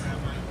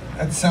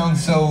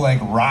sounds so like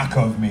rock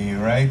of me,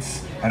 right?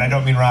 And I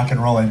don't mean rock and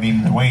roll, I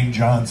mean Dwayne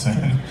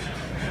Johnson.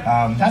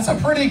 That's a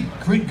pretty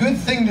good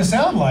thing to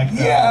sound like,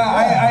 though.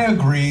 Yeah, I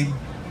agree.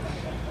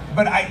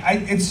 But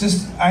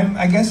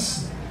I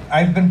guess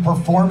I've been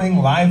performing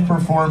live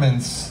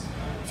performance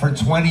for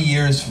 20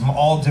 years from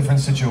all different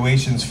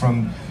situations,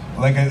 from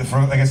like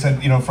I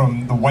said,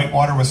 from the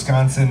Whitewater,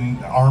 Wisconsin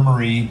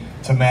Armory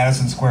to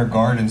Madison Square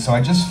Garden. So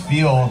I just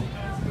feel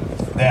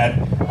that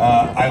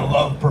I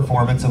love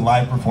performance and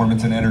live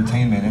performance and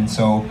entertainment. And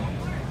so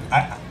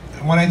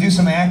when I do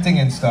some acting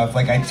and stuff,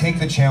 like I take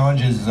the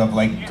challenges of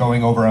like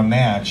going over a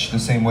match the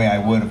same way I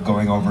would of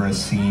going over a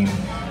scene.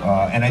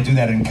 And I do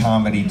that in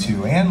comedy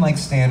too, and like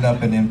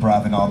stand-up and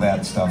improv and all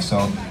that stuff.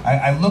 So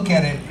I look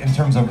at it in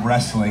terms of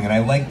wrestling, and I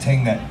like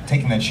taking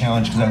that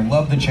challenge because I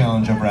love the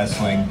challenge of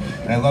wrestling,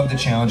 and I love the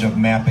challenge of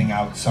mapping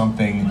out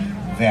something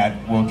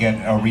that will get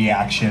a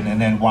reaction,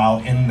 and then while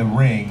in the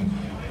ring,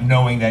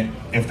 knowing that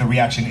if the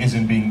reaction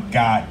isn't being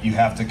got, you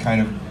have to kind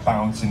of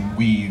bounce and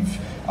weave.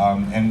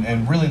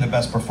 And really the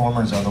best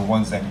performers are the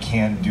ones that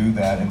can do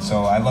that, and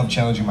so I love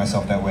challenging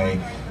myself that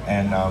way.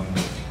 And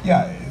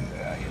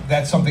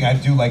that's something I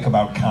do like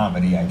about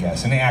comedy, I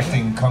guess. And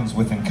acting comes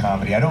within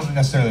comedy. I don't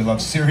necessarily love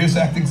serious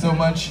acting so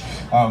much,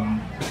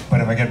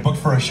 but if I get booked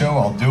for a show,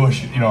 I'll do a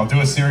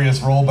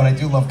serious role. But I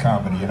do love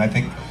comedy, and I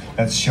think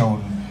that's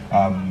shown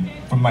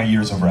from my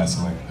years of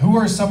wrestling. Who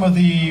are some of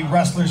the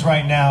wrestlers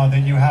right now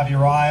that you have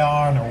your eye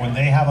on, or when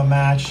they have a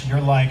match,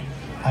 you're like,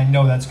 I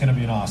know that's going to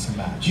be an awesome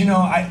match?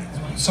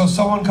 So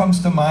someone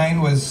comes to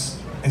mind is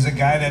a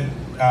guy that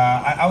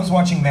I was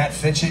watching Matt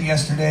Fitchett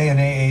yesterday in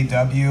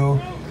AAW.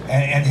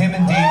 And him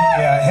and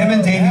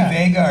Davey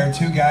Vega are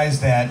two guys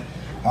that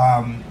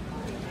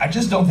I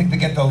just don't think they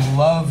get the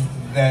love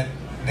that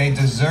they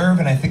deserve,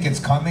 and I think it's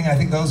coming. I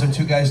think those are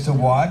two guys to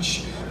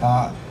watch.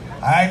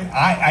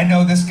 I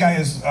know this guy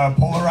is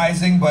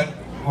polarizing, but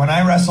when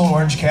I wrestle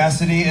Orange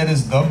Cassidy, it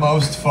is the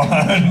most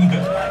fun.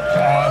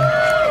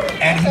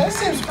 And that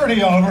seems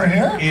pretty over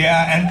here.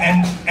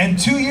 Yeah, and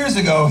 2 years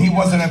ago, he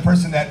wasn't a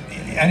person that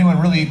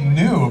anyone really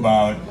knew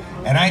about.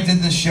 And I did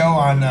this show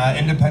on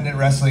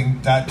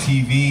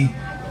independentwrestling.tv,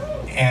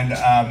 and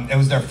it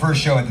was their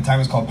first show at the time.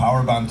 It was called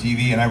Powerbomb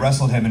TV, and I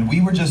wrestled him, and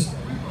we were just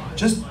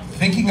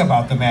thinking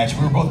about the match.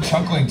 We were both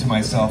chuckling to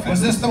myself.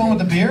 Was this the one with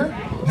the beer?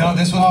 No,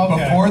 this was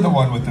before the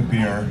one with the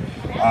beer.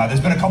 There's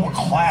been a couple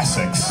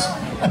classics,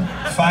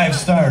 5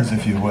 stars,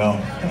 if you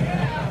will.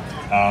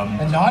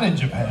 And not in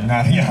Japan.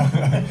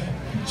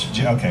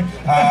 Okay.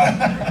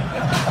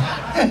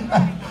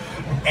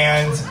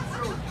 And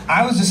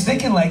I was just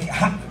thinking, like,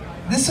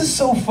 this is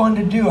so fun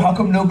to do. How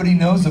come nobody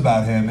knows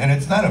about him? And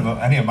it's not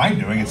any of my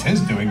doing, it's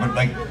his doing. But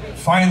like,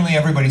 finally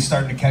everybody's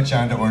starting to catch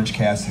on to Orange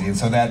Cassidy. And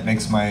so that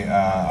makes my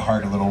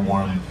heart a little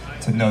warm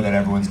to know that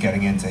everyone's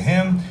getting into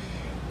him.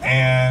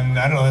 And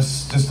I don't know,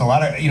 it's just a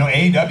lot of,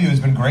 AEW has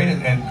been great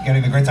at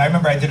getting the greats. I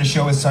remember I did a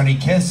show with Sonny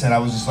Kiss, and I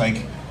was just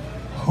like,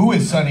 who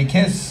is Sonny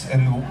Kiss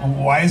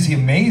and why is he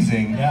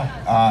amazing?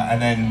 Yeah.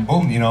 And then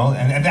boom, you know,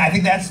 and I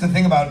think that's the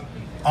thing about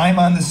I'm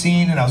on the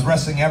scene and I was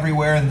wrestling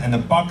everywhere, and the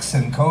Bucks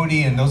and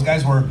Cody and those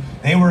guys were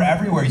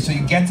everywhere. So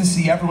you get to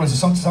see everyone.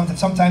 So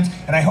sometimes,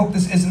 and I hope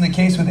this isn't the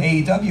case with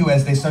AEW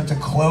as they start to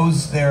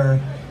close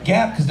their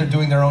gap because they're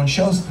doing their own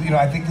shows. You know,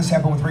 I think this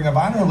happened with Ring of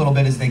Honor a little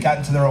bit as they got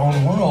into their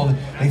own world.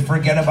 They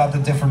forget about the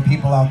different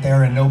people out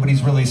there and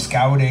nobody's really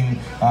scouting.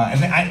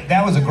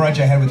 That was a grudge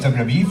I had with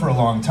WWE for a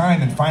long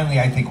time. And finally,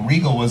 I think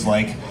Regal was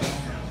like,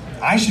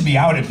 I should be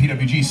out at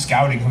PWG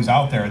scouting who's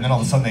out there, and then all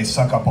of a sudden they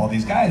suck up all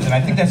these guys, and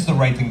I think that's the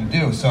right thing to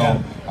do.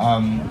 So,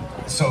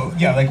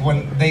 like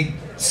when they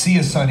see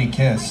a Sonny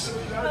Kiss,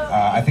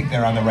 I think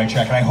they're on the right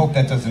track, and I hope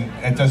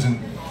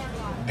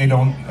they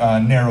don't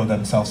narrow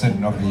themselves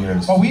in over the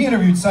years. Well, we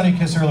interviewed Sonny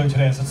Kiss earlier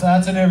today, so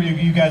that's an interview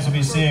you guys will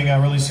be seeing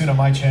really soon on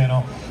my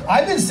channel.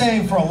 I've been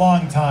saying for a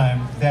long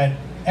time that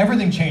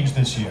everything changed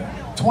this year.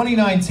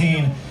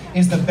 2019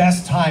 is the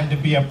best time to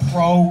be a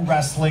pro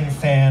wrestling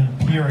fan,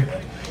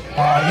 period.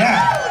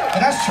 Yeah,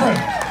 and that's true.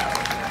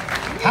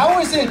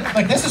 How is it,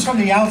 like this is from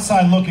the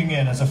outside looking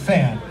in as a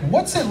fan,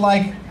 what's it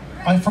like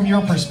from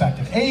your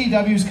perspective?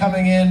 AEW's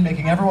coming in,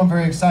 making everyone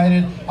very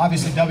excited.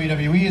 Obviously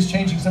WWE is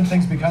changing some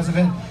things because of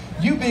it.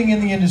 You being in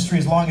the industry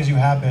as long as you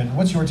have been,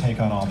 what's your take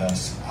on all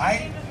this?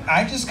 I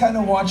just kind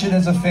of watch it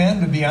as a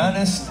fan, to be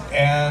honest,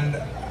 and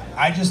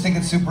I just think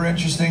it's super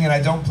interesting, and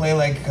I don't play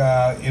like,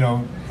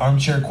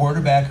 armchair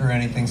quarterback or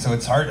anything, so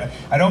it's hard.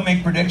 I don't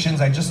make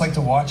predictions. I just like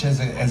to watch as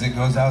it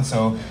goes out,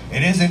 so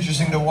it is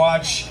interesting to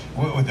watch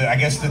with I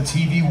guess the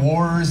TV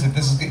wars. If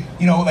this is,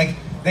 like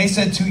they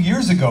said 2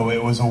 years ago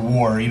it was a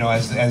war,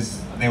 as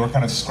they were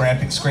kind of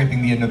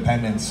scraping the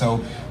independents.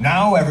 So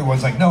now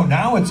everyone's like, no,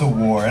 now it's a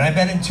war. And I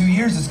bet in 2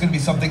 years it's going to be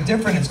something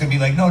different. It's going to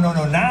be like, no,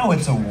 now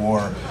it's a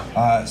war.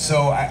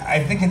 So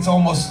I think it's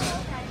almost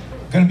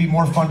going to be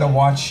more fun to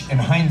watch in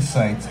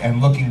hindsight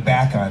and looking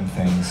back on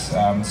things.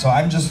 So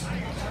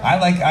I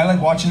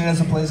like watching it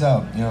as it plays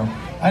out.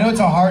 I know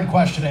it's a hard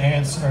question to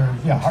answer.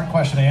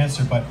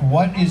 But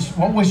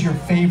what was your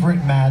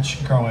favorite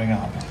match growing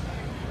up?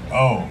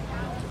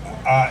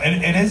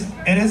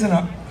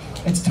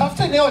 It's tough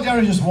to nail it down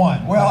to just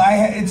one. Well,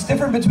 it's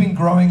different between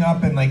growing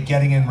up and like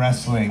getting in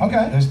wrestling.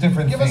 Okay. There's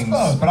different Give things.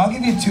 us both. But I'll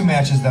give you two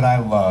matches that I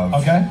love.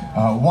 Okay.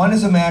 One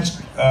is a match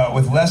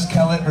with Les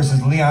Kellett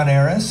versus Leon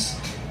Aris.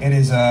 It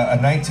is a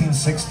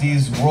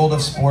 1960s World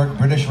of Sport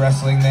British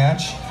wrestling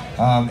match.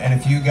 And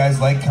if you guys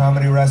like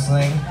comedy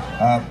wrestling,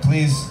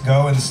 please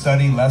go and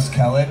study Les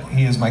Kellett.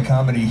 He is my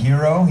comedy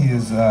hero. He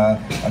is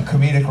a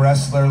comedic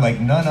wrestler like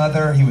none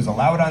other. He was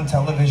allowed on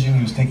television.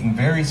 He was taken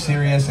very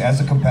serious as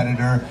a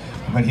competitor,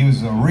 but he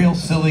was a real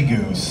silly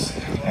goose.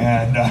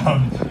 And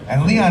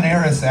Leon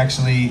Aris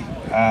actually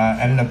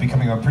ended up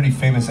becoming a pretty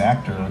famous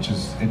actor, which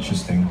is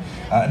interesting.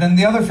 And then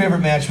the other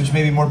favorite match, which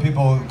maybe more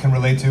people can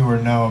relate to or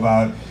know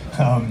about,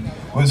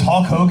 was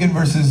Hulk Hogan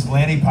versus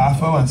Lanny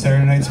Poffo on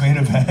Saturday Night's Main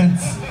Event.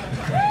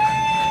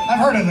 I've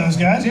heard of those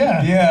guys,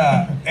 yeah.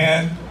 Yeah,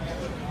 and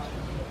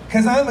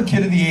because I'm a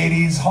kid of the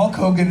 80s, Hulk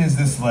Hogan is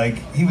this, like,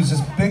 he was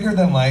just bigger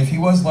than life. He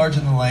was larger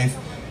than life.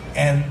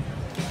 And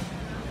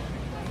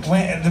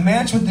the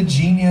match with the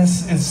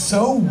Genius is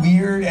so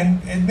weird,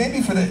 and maybe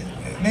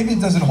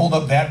it doesn't hold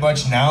up that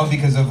much now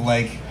because of,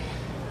 like,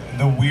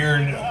 the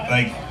weird,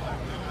 like,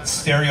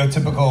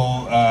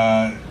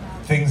 stereotypical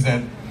things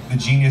that the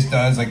Genius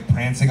does, like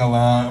prancing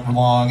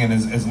along and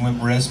his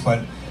limp wrist.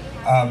 But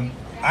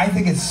I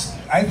think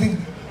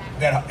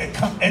that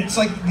it's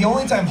like the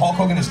only time Hulk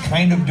Hogan is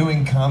kind of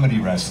doing comedy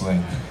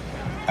wrestling.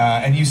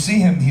 And you see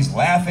him, he's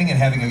laughing and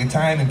having a good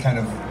time and kind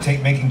of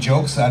making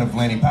jokes out of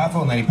Lanny Poffo,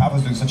 and Lanny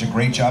Poffo's doing such a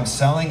great job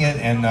selling it.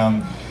 And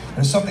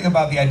there's something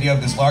about the idea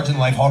of this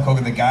larger-than-life Hulk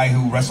Hogan, the guy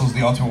who wrestles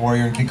the Ultimate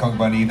Warrior and King Kong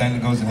Bundy, then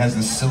goes and has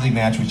this silly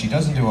match, which he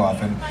doesn't do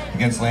often,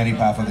 against Lanny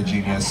Poffo, the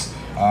Genius.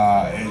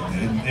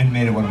 It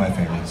made it one of my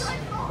favorites.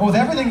 Well, with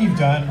everything you've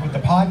done, with the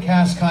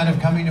podcast kind of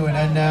coming to an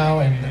end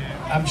now, and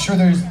I'm sure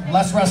there's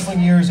less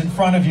wrestling years in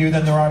front of you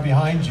than there are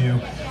behind you,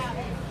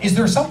 is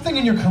there something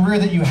in your career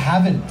that you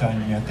haven't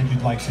done yet that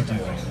you'd like to do?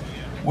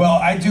 Well,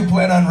 I do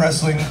plan on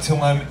wrestling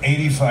until I'm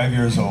 85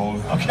 years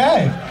old.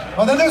 Okay.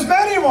 Well, then there's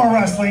many more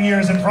wrestling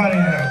years in front of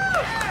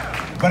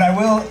you. But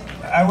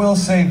I will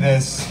say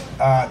this.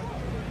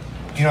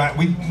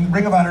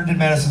 Ring of Honor did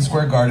Madison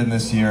Square Garden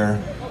this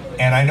year,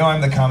 and I know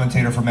I'm the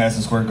commentator for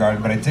Madison Square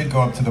Garden, but I did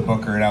go up to the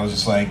booker and I was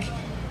just like,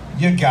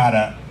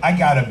 I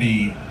gotta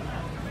be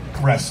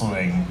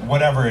wrestling,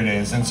 whatever it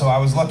is. And so I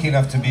was lucky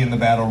enough to be in the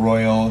Battle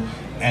Royal,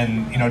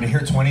 and to hear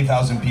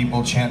 20,000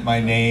 people chant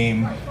my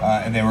name,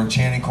 and they were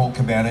chanting Colt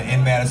Cabana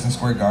in Madison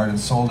Square Garden,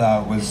 sold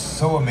out, was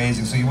so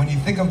amazing. So when you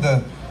think of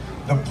the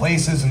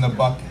places and the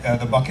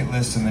bucket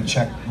list and the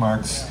check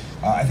marks,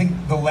 I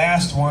think the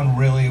last one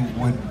really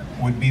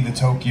would be the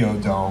Tokyo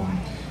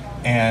Dome.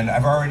 And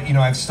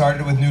I've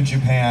started with New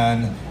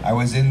Japan. I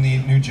was in the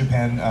New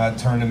Japan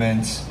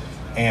tournament,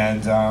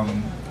 and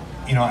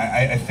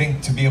I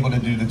think to be able to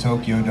do the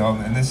Tokyo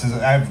Dome, and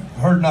I've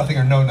heard nothing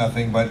or know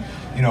nothing, but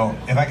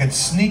if I could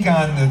sneak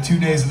on the 2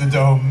 days of the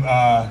Dome,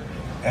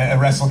 at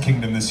Wrestle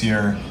Kingdom this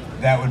year.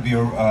 That would be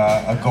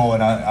a goal,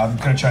 and I'm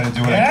going to try to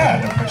do what I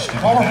can to push it.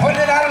 Well, we're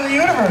putting it out of the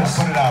universe.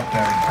 Put it out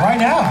there. Right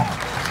now.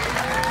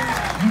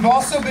 You've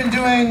also been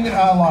doing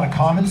a lot of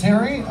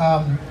commentary.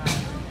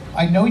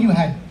 I know you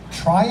had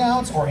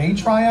tryouts or a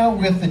tryout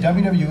with the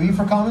WWE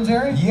for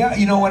commentary? Yeah,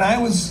 when I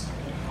was...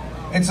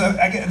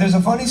 There's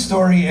a funny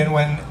story, and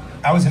when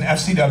I was in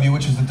FCW,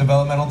 which is the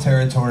developmental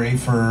territory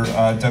for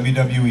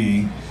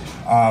WWE,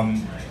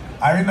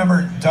 I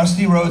remember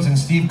Dusty Rhodes and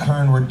Steve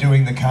Keirn were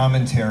doing the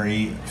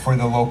commentary for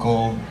the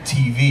local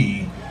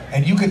TV,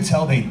 and you could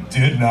tell they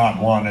did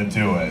not want to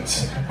do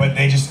it. But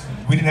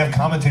we didn't have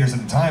commentators at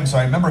the time, so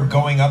I remember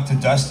going up to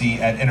Dusty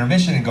at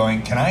intermission and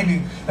going, can I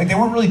do... Like, they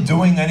weren't really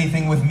doing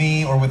anything with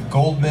me or with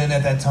Goldman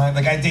at that time.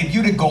 Like, I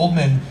debuted at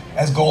Goldman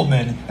as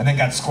Goldman and then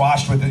got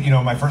squashed with,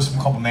 my first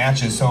couple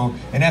matches. So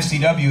in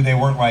FCW, they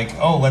weren't like,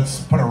 oh, let's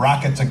put a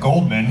rocket to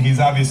Goldman. He's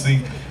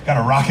obviously got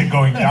a rocket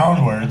going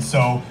downwards.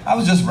 So I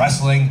was just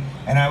wrestling,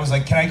 and I was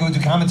like, can I go do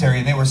commentary?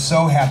 And they were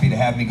so happy to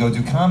have me go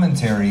do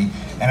commentary.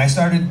 And I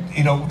started,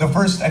 the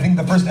first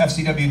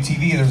FCW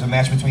TV, there was a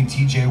match between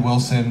TJ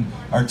Wilson,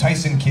 or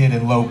Tyson Kidd,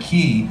 and Low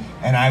Key,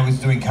 and I was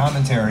doing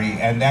commentary,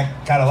 and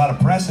that got a lot of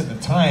press at the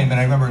time. And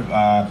I remember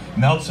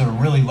Meltzer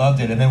really loved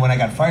it. And then when I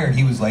got fired,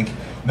 he was like,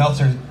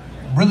 Meltzer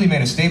really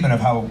made a statement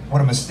of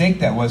what a mistake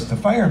that was to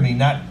fire me,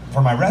 not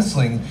for my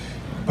wrestling,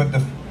 but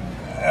the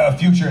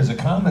future as a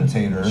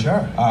commentator.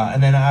 Sure.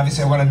 And then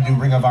obviously I wanted to do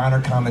Ring of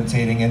Honor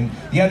commentating, and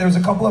yeah, there was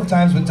a couple of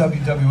times with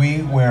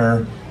WWE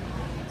where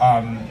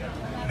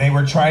they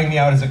were trying me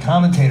out as a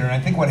commentator, and I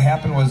think what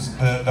happened was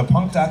the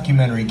Punk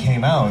documentary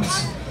came out,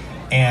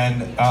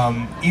 and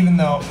even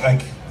though,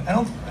 like,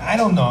 I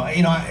don't know,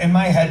 in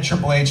my head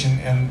Triple H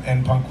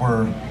and Punk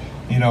were,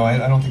 I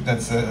don't think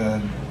that's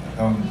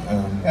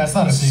it's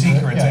not a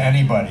secret to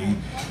anybody.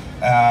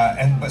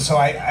 So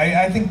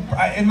I think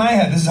in my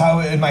head, this is how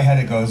in my head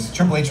it goes.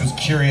 Triple H was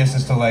curious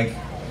as to like,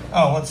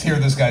 oh, let's hear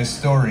this guy's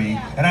story,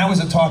 and I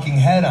was a talking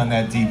head on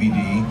that DVD,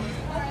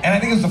 and I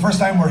think it was the first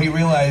time where he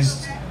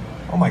realized,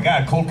 oh my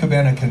God, Colt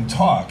Cabana can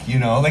talk.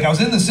 Like I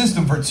was in the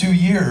system for 2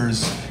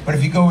 years, but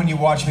if you go and you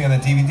watch me on the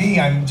DVD,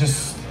 I'm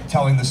just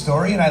telling the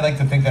story, and I like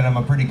to think that I'm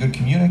a pretty good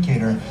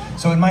communicator.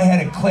 So in my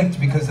head it clicked,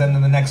 because then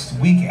in the next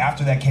week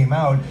after that came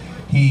out,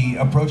 he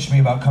approached me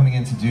about coming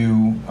in to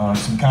do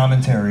some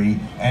commentary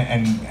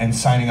and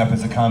signing up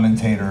as a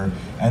commentator.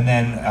 And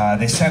then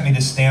they sent me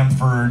to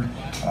Stamford.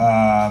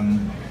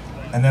 And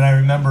then I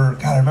remember,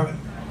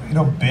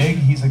 Big,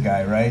 he's a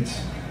guy, right?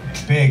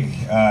 Big,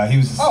 he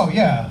was... Oh,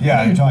 yeah.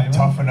 Yeah, you're talking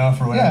Tough Enough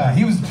or whatever. Yeah.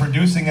 He was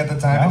producing at the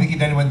time. Yeah. I think he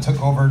then went and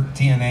took over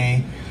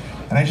TNA.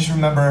 And I just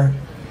remember...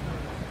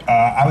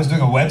 I was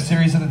doing a web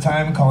series at the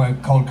time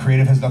called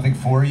Creative Has Nothing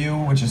For You,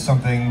 which is the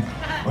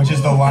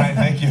line,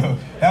 thank you.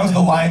 That was the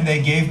line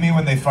they gave me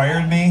when they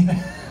fired me.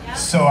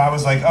 So I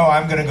was like, oh,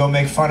 I'm gonna go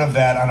make fun of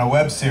that on a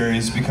web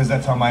series, because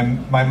that's how my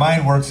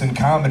mind works in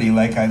comedy.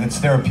 Like, it's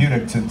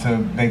therapeutic to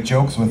make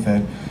jokes with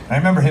it. And I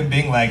remember him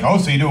being like, oh,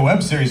 so you do a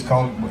web series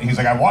he's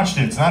like, I watched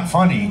it, it's not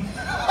funny.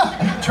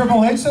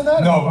 Triple H said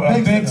that? No,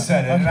 Big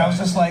said it. Okay. And I was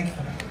just like,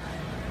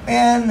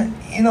 man,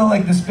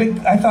 like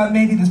I thought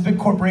maybe this big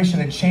corporation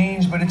had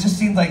changed, but it just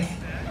seemed like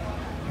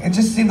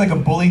a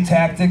bully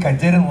tactic. I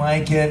didn't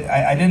like it.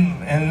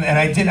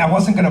 I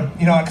wasn't gonna,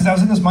 because I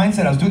was in this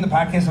mindset. I was doing the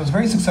podcast. I was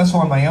very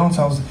successful on my own,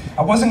 so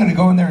I wasn't gonna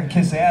go in there and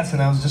kiss ass.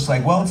 And I was just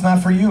like, well, it's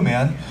not for you,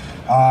 man.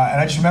 And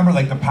I just remember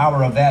like the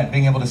power of that,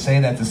 being able to say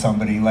that to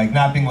somebody, like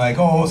not being like,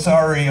 oh,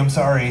 sorry, I'm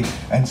sorry,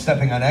 and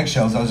stepping on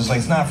eggshells. I was just like,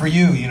 it's not for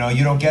you. You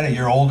don't get it.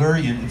 You're older.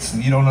 You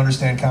don't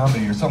understand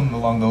comedy, or something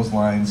along those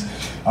lines.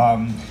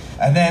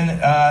 And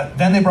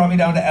then they brought me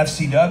down to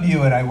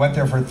FCW, and I went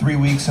there for 3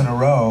 weeks in a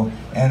row.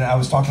 And I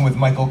was talking with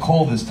Michael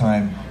Cole this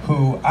time,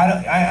 who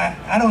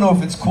I don't know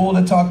if it's cool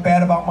to talk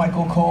bad about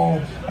Michael Cole.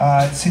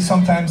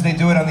 Sometimes they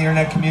do it on the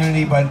internet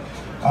community, but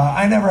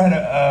I never had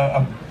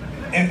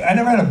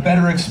a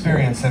better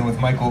experience than with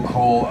Michael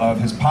Cole, of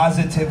his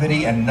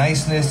positivity and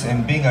niceness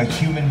and being a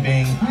human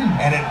being.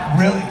 And it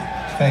really,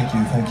 thank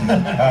you.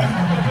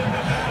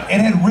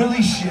 It had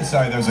really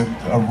sorry, there's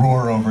a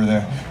roar over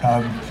there.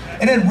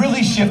 It had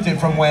really shifted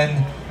from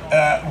when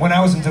I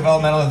was in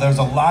developmental. There was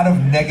a lot of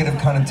negative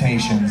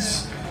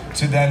connotations,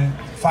 to then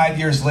 5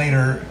 years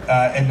later,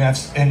 in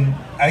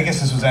I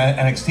guess this was at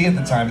NXT at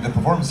the time, at the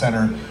Performance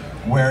Center,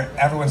 where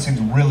everyone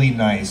seemed really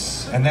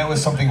nice, and that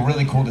was something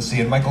really cool to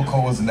see. And Michael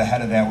Cole was in the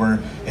head of that, where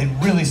it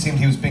really seemed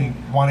he was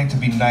wanting to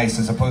be nice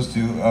as opposed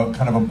to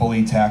kind of a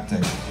bully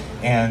tactic.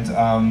 And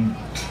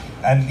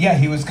yeah,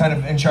 he was kind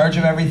of in charge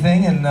of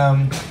everything. And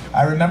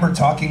I remember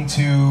talking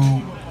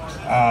to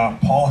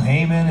Paul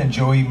Heyman and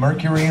Joey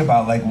Mercury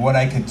about like what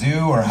I could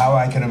do or how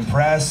I could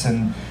impress.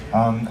 And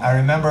I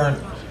remember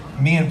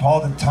me and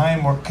Paul at the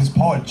time, because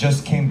Paul had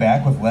just came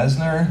back with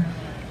Lesnar,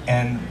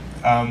 and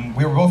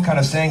we were both kind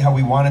of saying how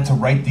we wanted to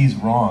right these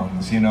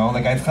wrongs,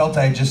 Like I felt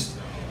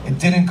it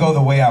didn't go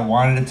the way I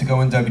wanted it to go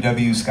in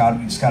WWE,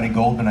 Scotty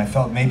Goldman. I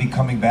felt maybe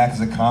coming back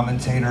as a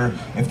commentator,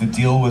 if the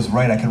deal was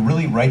right, I could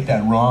really right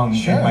that wrong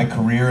in my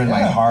career and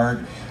my heart.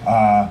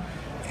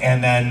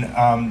 and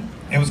then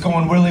it was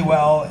going really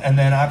well, and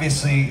then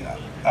obviously,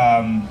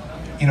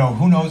 you know,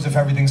 who knows if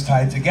everything's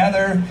tied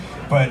together,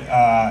 but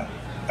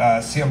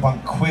CM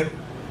Punk quit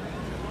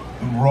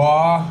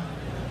Raw,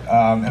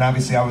 and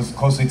obviously I was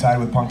closely tied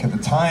with Punk at the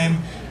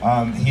time.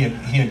 He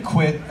had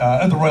quit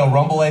at the Royal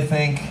Rumble, I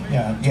think.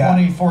 Yeah,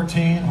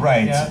 2014.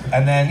 Right. Yeah.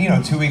 And then, you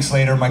know, 2 weeks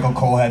later, Michael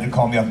Cole had to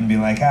call me up and be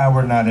like,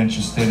 we're not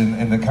interested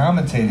in the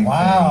commentating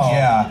Wow. thing.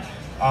 Yeah.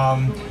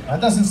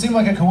 That doesn't seem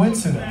like a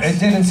coincidence. It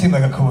didn't seem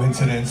like a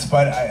coincidence,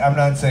 but I'm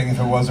not saying if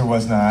it was or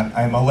was not.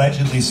 I'm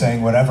allegedly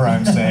saying whatever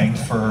I'm saying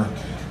for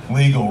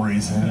legal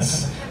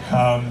reasons.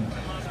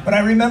 But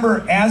I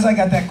remember as I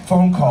got that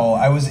phone call,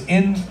 I was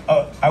in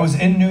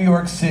New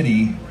York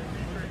City,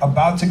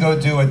 about to go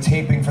do a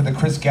taping for the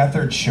Chris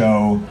Gethard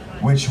show,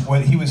 which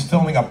he was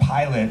filming a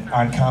pilot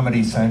on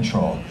Comedy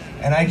Central,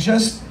 and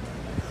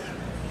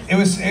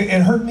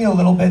it hurt me a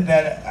little bit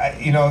that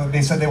you know,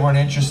 they said they weren't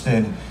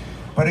interested,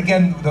 but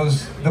again,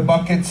 the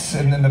buckets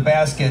and then the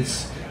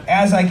baskets.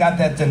 As I got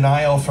that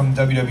denial from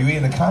WWE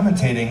and the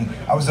commentating,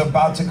 I was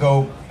about to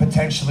go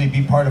potentially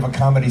be part of a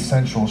Comedy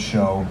Central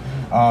show.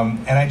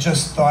 And I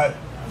just thought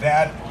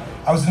that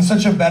I was in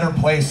such a better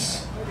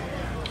place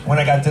when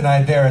I got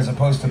denied there as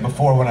opposed to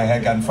before when I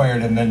had gotten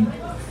fired and then,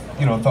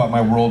 you know, thought my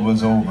world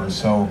was over.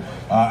 So,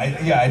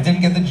 I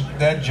didn't get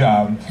that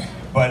job,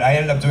 but I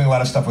ended up doing a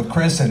lot of stuff with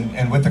Chris,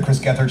 and with the Chris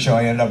Gethard show,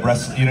 I ended up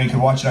wrestling, you know, you can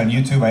watch it on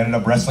YouTube, I ended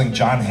up wrestling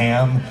John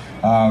Hamm,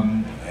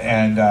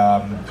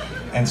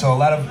 and so a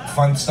lot of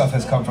fun stuff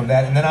has come from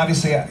that. And then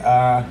obviously,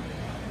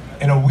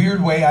 in a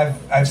weird way,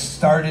 I've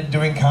started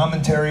doing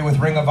commentary with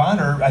Ring of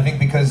Honor, I think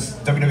because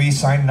WWE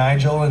signed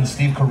Nigel and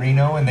Steve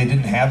Corino, and they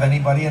didn't have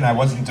anybody, and I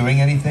wasn't doing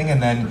anything,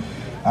 and then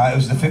it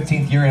was the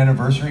 15th year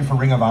anniversary for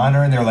Ring of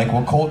Honor, and they're like,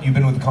 well, Colt, you've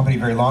been with the company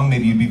very long,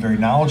 maybe you'd be very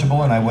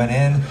knowledgeable, and I went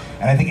in,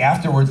 and I think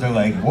afterwards they're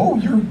like, whoa,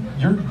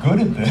 you're good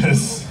at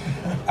this.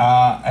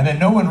 And then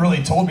no one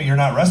really told me you're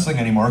not wrestling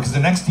anymore, because the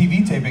next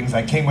TV tapings,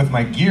 I came with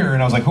my gear,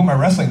 and I was like, who am I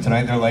wrestling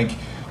tonight? They're like,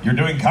 you're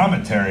doing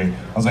commentary.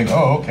 I was like,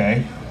 oh,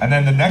 okay. And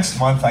then the next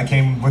month, I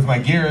came with my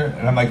gear,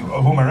 and I'm like,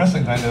 oh, who am I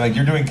wrestling tonight? They're like,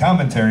 you're doing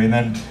commentary. And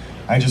then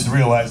I just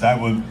realized I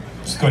was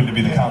going to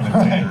be the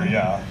commentator, Right.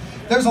 yeah.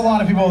 There's a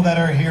lot of people that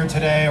are here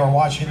today or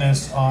watching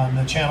this on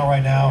the channel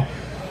right now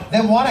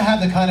that want to have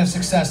the kind of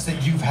success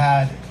that you've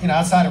had, you know,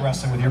 outside of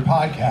wrestling with your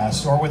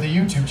podcast or with a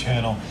YouTube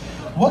channel.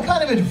 What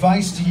kind of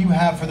advice do you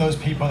have for those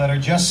people that are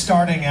just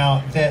starting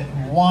out that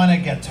want to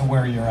get to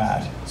where you're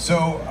at?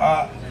 So,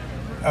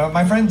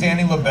 my friend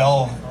Danny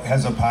LaBelle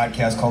has a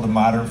podcast called The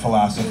Modern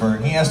Philosopher,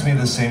 and he asked me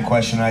the same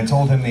question. I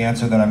told him the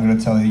answer that I'm going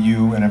to tell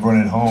you and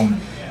everyone at home,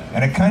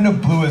 and it kind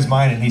of blew his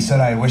mind, and he said,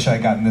 I wish I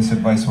had gotten this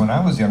advice when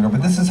I was younger,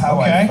 but this is how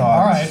I thought.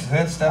 All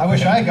right. I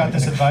wish I had got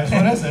this advice.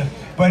 What is it?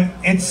 But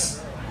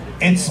it's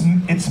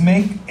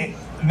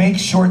make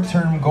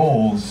short-term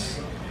goals,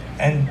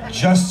 and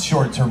just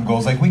short-term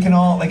goals. Like, we can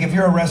all, like, if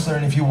you're a wrestler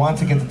and if you want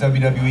to get to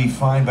WWE,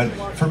 fine, but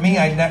for me,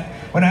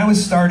 when I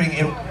was starting,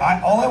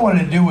 all I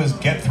wanted to do was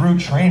get through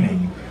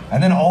training.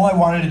 And then all I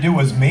wanted to do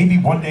was maybe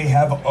one day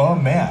have a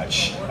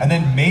match. And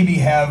then maybe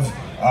have,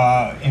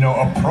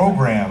 a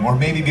program, or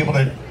maybe be able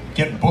to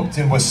get booked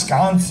in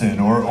Wisconsin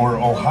or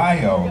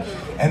Ohio.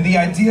 And the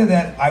idea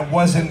that I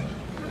wasn't,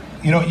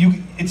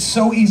 it's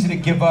so easy to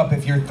give up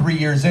if you're 3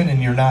 years in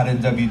and you're not in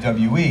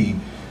WWE,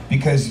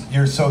 because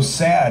you're so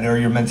sad, or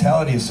your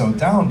mentality is so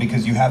down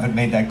because you haven't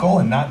made that goal,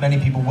 and not many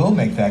people will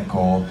make that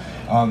goal.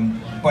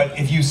 But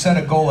if you set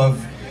a goal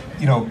of,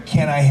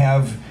 can I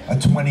have a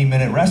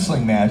 20-minute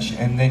wrestling match,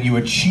 and then you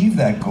achieve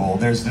that goal,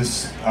 there's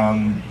this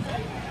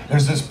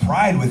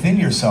pride within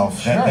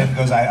yourself that then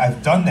goes,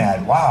 I've done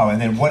that, wow, and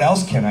then what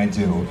else can I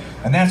do?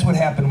 And that's what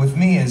happened with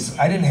me, is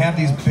I didn't have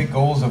these big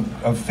goals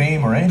of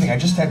fame or anything. I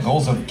just had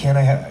goals of, can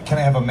I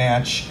have a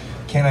match?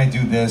 Can I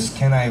do this?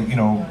 Can I,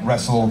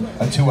 wrestle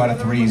a 2 out of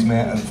 3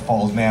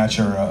 falls match,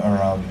 or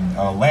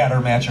a ladder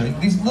match, or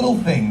these little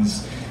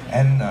things.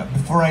 And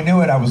before I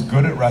knew it, I was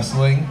good at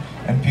wrestling,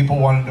 and people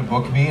wanted to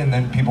book me, and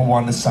then people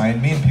wanted to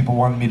sign me, and people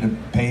wanted me to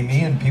pay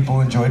me, and people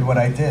enjoyed what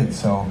I did.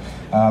 So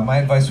my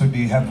advice would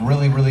be, have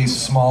really, really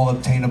small,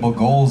 obtainable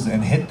goals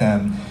and hit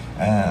them.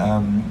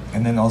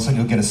 And then all of a sudden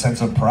you'll get a sense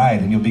of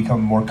pride, and you'll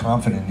become more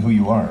confident in who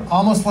you are.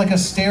 Almost like a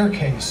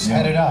staircase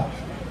headed up.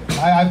 To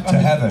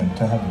heaven,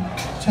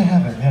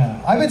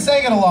 yeah. I've been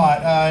saying it a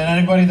lot, and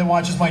anybody that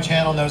watches my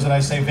channel knows that I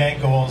say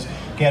vague goals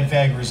get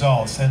vague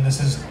results, and this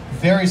is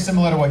very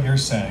similar to what you're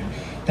saying.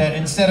 That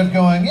instead of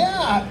going,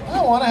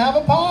 I want to have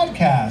a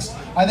podcast,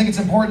 I think it's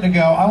important to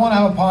go, I want to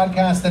have a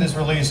podcast that is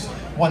released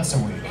once a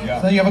week.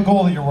 Yeah. So you have a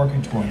goal that you're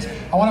working towards.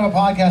 I want to have a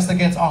podcast that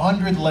gets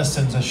 100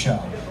 listens a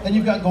show. Then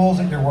you've got goals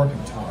that you're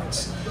working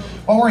towards.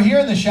 Well, we're here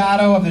in the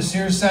shadow of the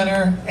Sears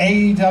Center,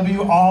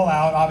 AEW All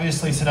Out,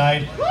 obviously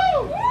tonight.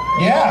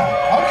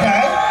 Yeah,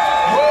 okay.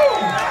 Woo!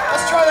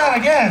 Let's try that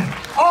again.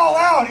 All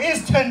Out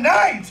is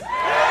tonight!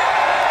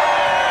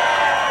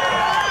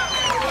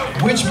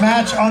 Which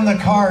match on the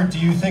card do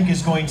you think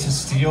is going to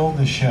steal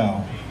the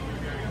show?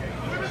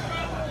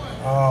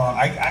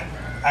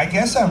 I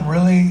guess I'm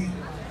really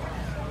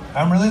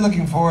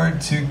looking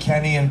forward to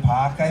Kenny and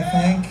Pac, I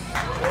think.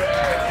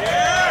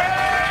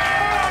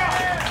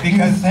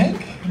 Because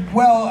think?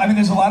 Well, I mean,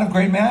 there's a lot of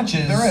great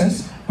matches. There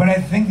is. But I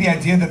think the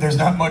idea that there's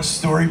not much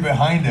story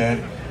behind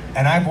it,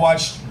 and I've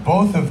watched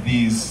both of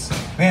these.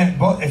 Man,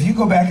 if you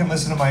go back and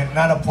listen to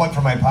not a plug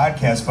for my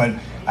podcast, but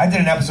I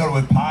did an episode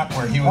with Pac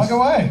where he was... Plug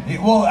away.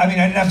 I did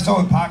an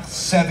episode with Pac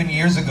 7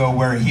 years ago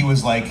where he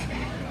was like,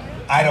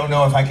 I don't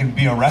know if I can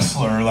be a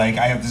wrestler. Like,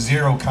 I have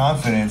zero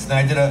confidence. Then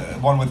I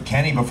did one with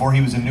Kenny before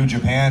he was in New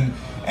Japan,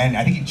 and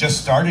I think he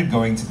just started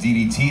going to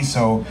DDT,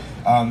 so...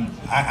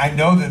 I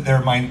know that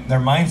their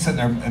mindset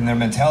and their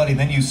mentality,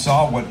 then you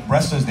saw what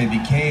wrestlers they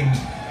became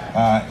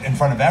in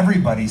front of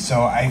everybody.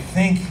 So I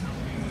think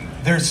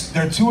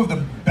they're two of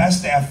the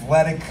best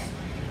athletic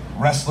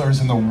wrestlers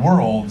in the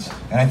world,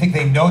 and I think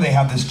they know they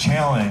have this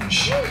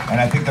challenge,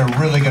 and I think they're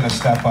really going to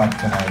step up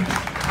tonight.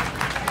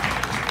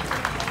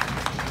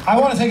 I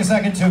want to take a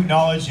second to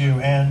acknowledge you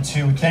and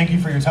to thank you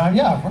for your time.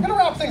 Yeah, we're going to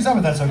wrap things up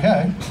if that's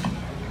okay.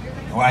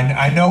 Well,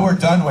 I know we're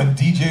done when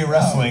DJ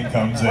Wrestling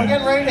comes in. We're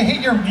getting ready to hit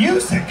your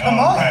music. Come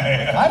on.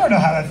 I don't know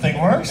how that thing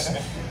works.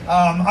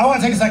 I want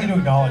to take a second to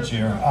acknowledge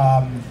you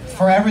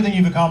for everything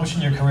you've accomplished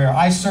in your career.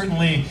 I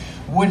certainly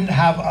wouldn't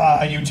have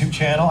a YouTube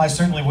channel. I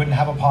certainly wouldn't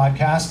have a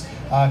podcast.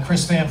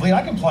 Chris Van Vliet,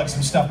 I can plug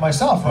some stuff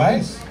myself, right?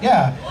 Nice.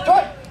 Yeah.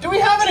 Do we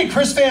have any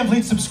Chris Van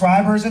Vliet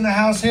subscribers in the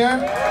house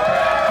here?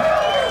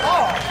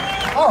 Oh,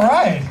 all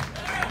right.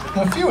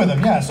 A few of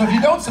them, yeah. So if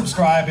you don't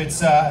subscribe,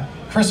 it's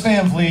Chris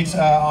Van Vliet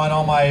on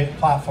all my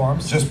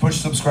platforms. Just push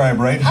subscribe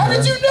right here. How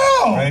did you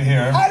know? Right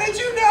here. How did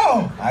you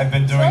know? I've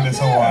been doing this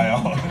a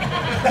while.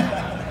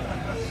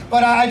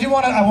 But I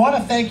want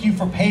to thank you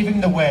for paving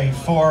the way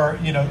for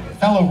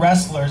fellow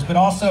wrestlers, but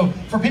also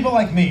for people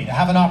like me to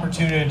have an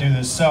opportunity to do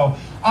this. So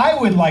I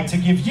would like to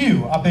give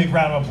you a big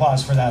round of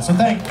applause for that. So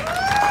thank you.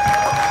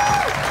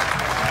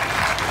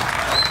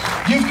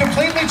 You've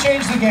completely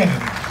changed the game.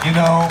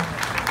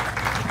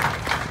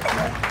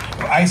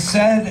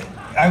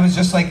 I was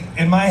just like,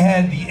 in my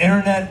head, the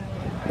internet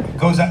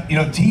goes up,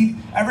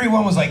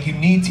 everyone was like, you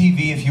need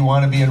TV if you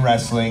want to be in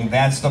wrestling,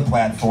 that's the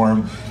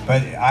platform.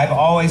 But I've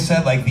always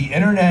said, like, the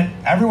internet,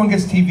 everyone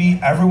gets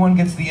TV, everyone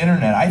gets the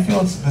internet. I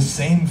feel it's the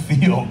same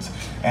field,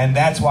 and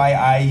that's why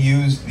I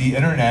use the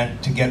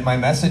internet to get my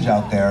message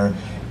out there.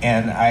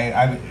 And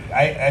I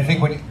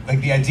think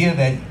the idea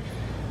that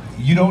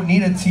you don't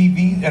need a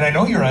TV, and I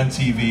know you're on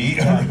TV.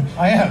 Yeah,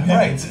 I am. Yeah.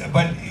 Right,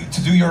 but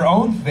to do your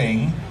own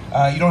thing,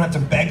 you don't have to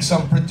beg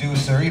some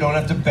producer, you don't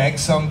have to beg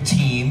some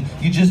team,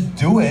 you just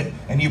do it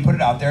and you put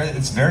it out there.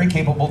 It's very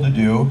capable to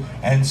do.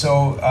 And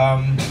so,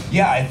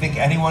 I think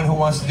anyone who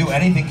wants to do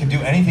anything can do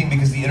anything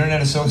because the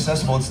internet is so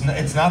accessible.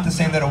 It's not the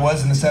same that it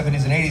was in the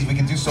 70s and 80s. We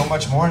can do so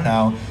much more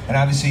now. And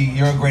obviously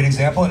you're a great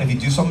example. And if you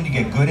do something, you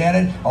get good at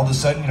it, all of a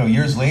sudden,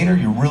 years later,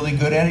 you're really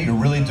good at it, you're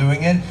really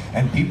doing it,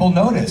 and people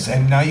notice.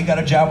 And now you got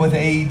a job with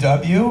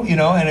AEW,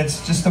 and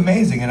it's just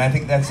amazing. And I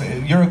think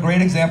you're a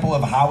great example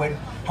of how it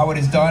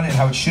is done and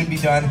how it should be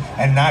done,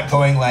 and not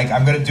going like,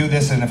 I'm going to do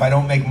this, and if I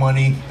don't make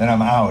money, then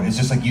I'm out. It's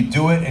just like you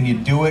do it, and you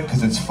do it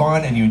because it's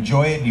fun, and you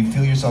enjoy it, and you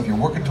feel yourself, you're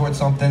working towards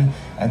something,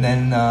 and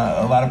then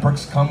a lot of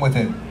perks come with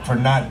it for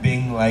not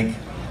being like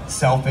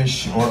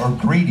selfish or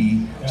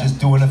greedy, just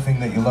doing a thing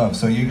that you love.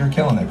 So you're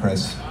killing it,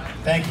 Chris.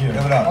 Thank you.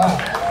 Give it up. Wow.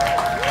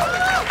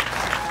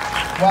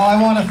 Well,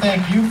 I want to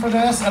thank you for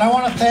this, and I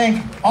want to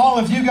thank all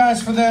of you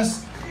guys for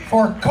this,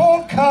 for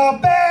Colt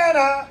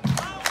Cabana.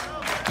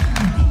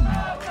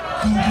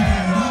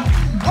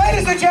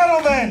 Ladies and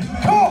gentlemen,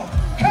 Colt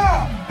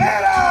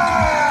Cabana!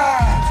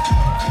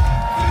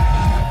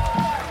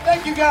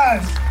 Thank you,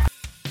 guys.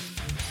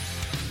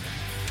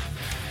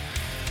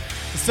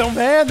 So,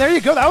 man, there you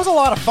go. That was a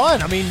lot of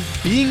fun. I mean,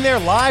 being there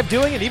live,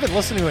 doing it, even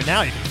listening to it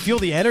now, you can feel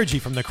the energy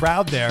from the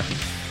crowd there.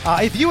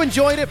 If you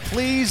enjoyed it,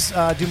 please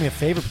do me a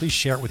favor. Please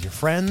share it with your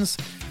friends.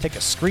 Take a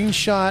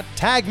screenshot.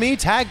 Tag me,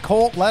 tag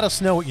Colt. Let us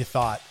know what you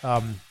thought.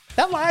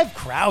 That live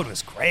crowd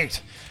was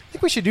great. I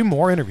think we should do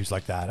more interviews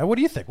like that. What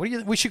do you think?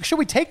 Should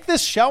we take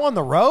this show on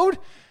the road?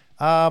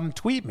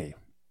 Tweet me,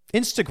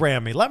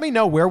 Instagram me. Let me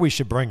know where we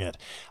should bring it.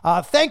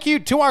 Thank you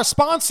to our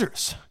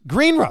sponsors,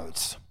 Green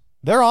Roads.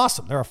 They're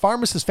awesome. They're a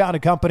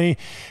pharmacist-founded company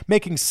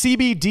making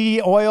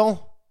CBD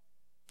oil.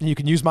 And you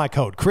can use my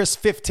code,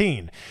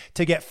 Chris15,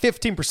 to get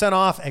 15%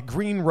 off at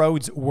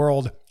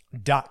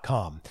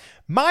greenroadsworld.com.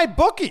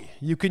 MyBookie,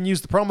 you can use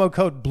the promo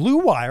code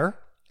BlueWire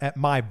at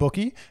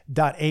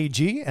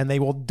mybookie.ag, and they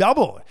will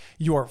double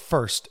your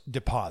first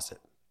deposit.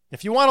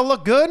 If you want to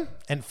look good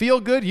and feel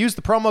good, use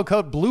the promo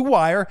code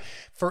BlueWire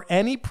for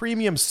any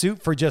premium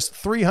suit for just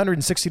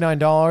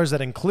 $369. That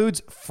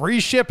includes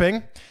free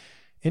shipping.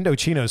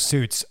 Indochino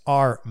suits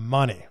are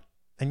money.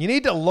 And you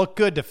need to look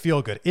good to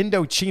feel good.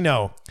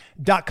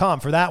 Indochino.com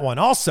for that one.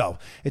 Also,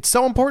 it's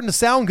so important to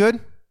sound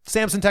good.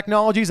 Samson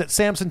Technologies at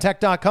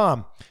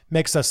samsontech.com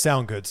makes us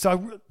sound good.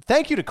 So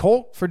thank you to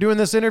Colt for doing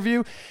this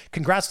interview.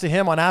 Congrats to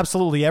him on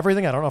absolutely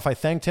everything. I don't know if I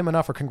thanked him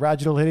enough or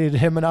congratulated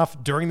him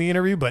enough during the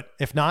interview, but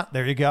if not,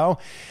 there you go.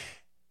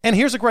 And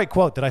here's a great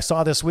quote that I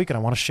saw this week and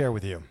I want to share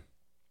with you.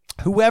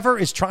 Whoever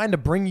is trying to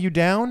bring you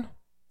down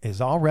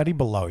is already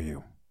below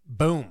you.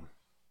 Boom.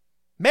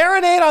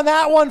 Marinate on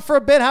that one for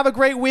a bit. Have a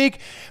great week.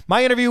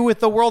 My interview with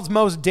the world's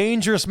most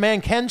dangerous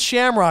man, Ken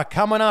Shamrock,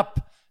 coming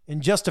up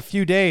in just a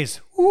few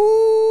days.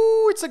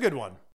 Ooh, it's a good one.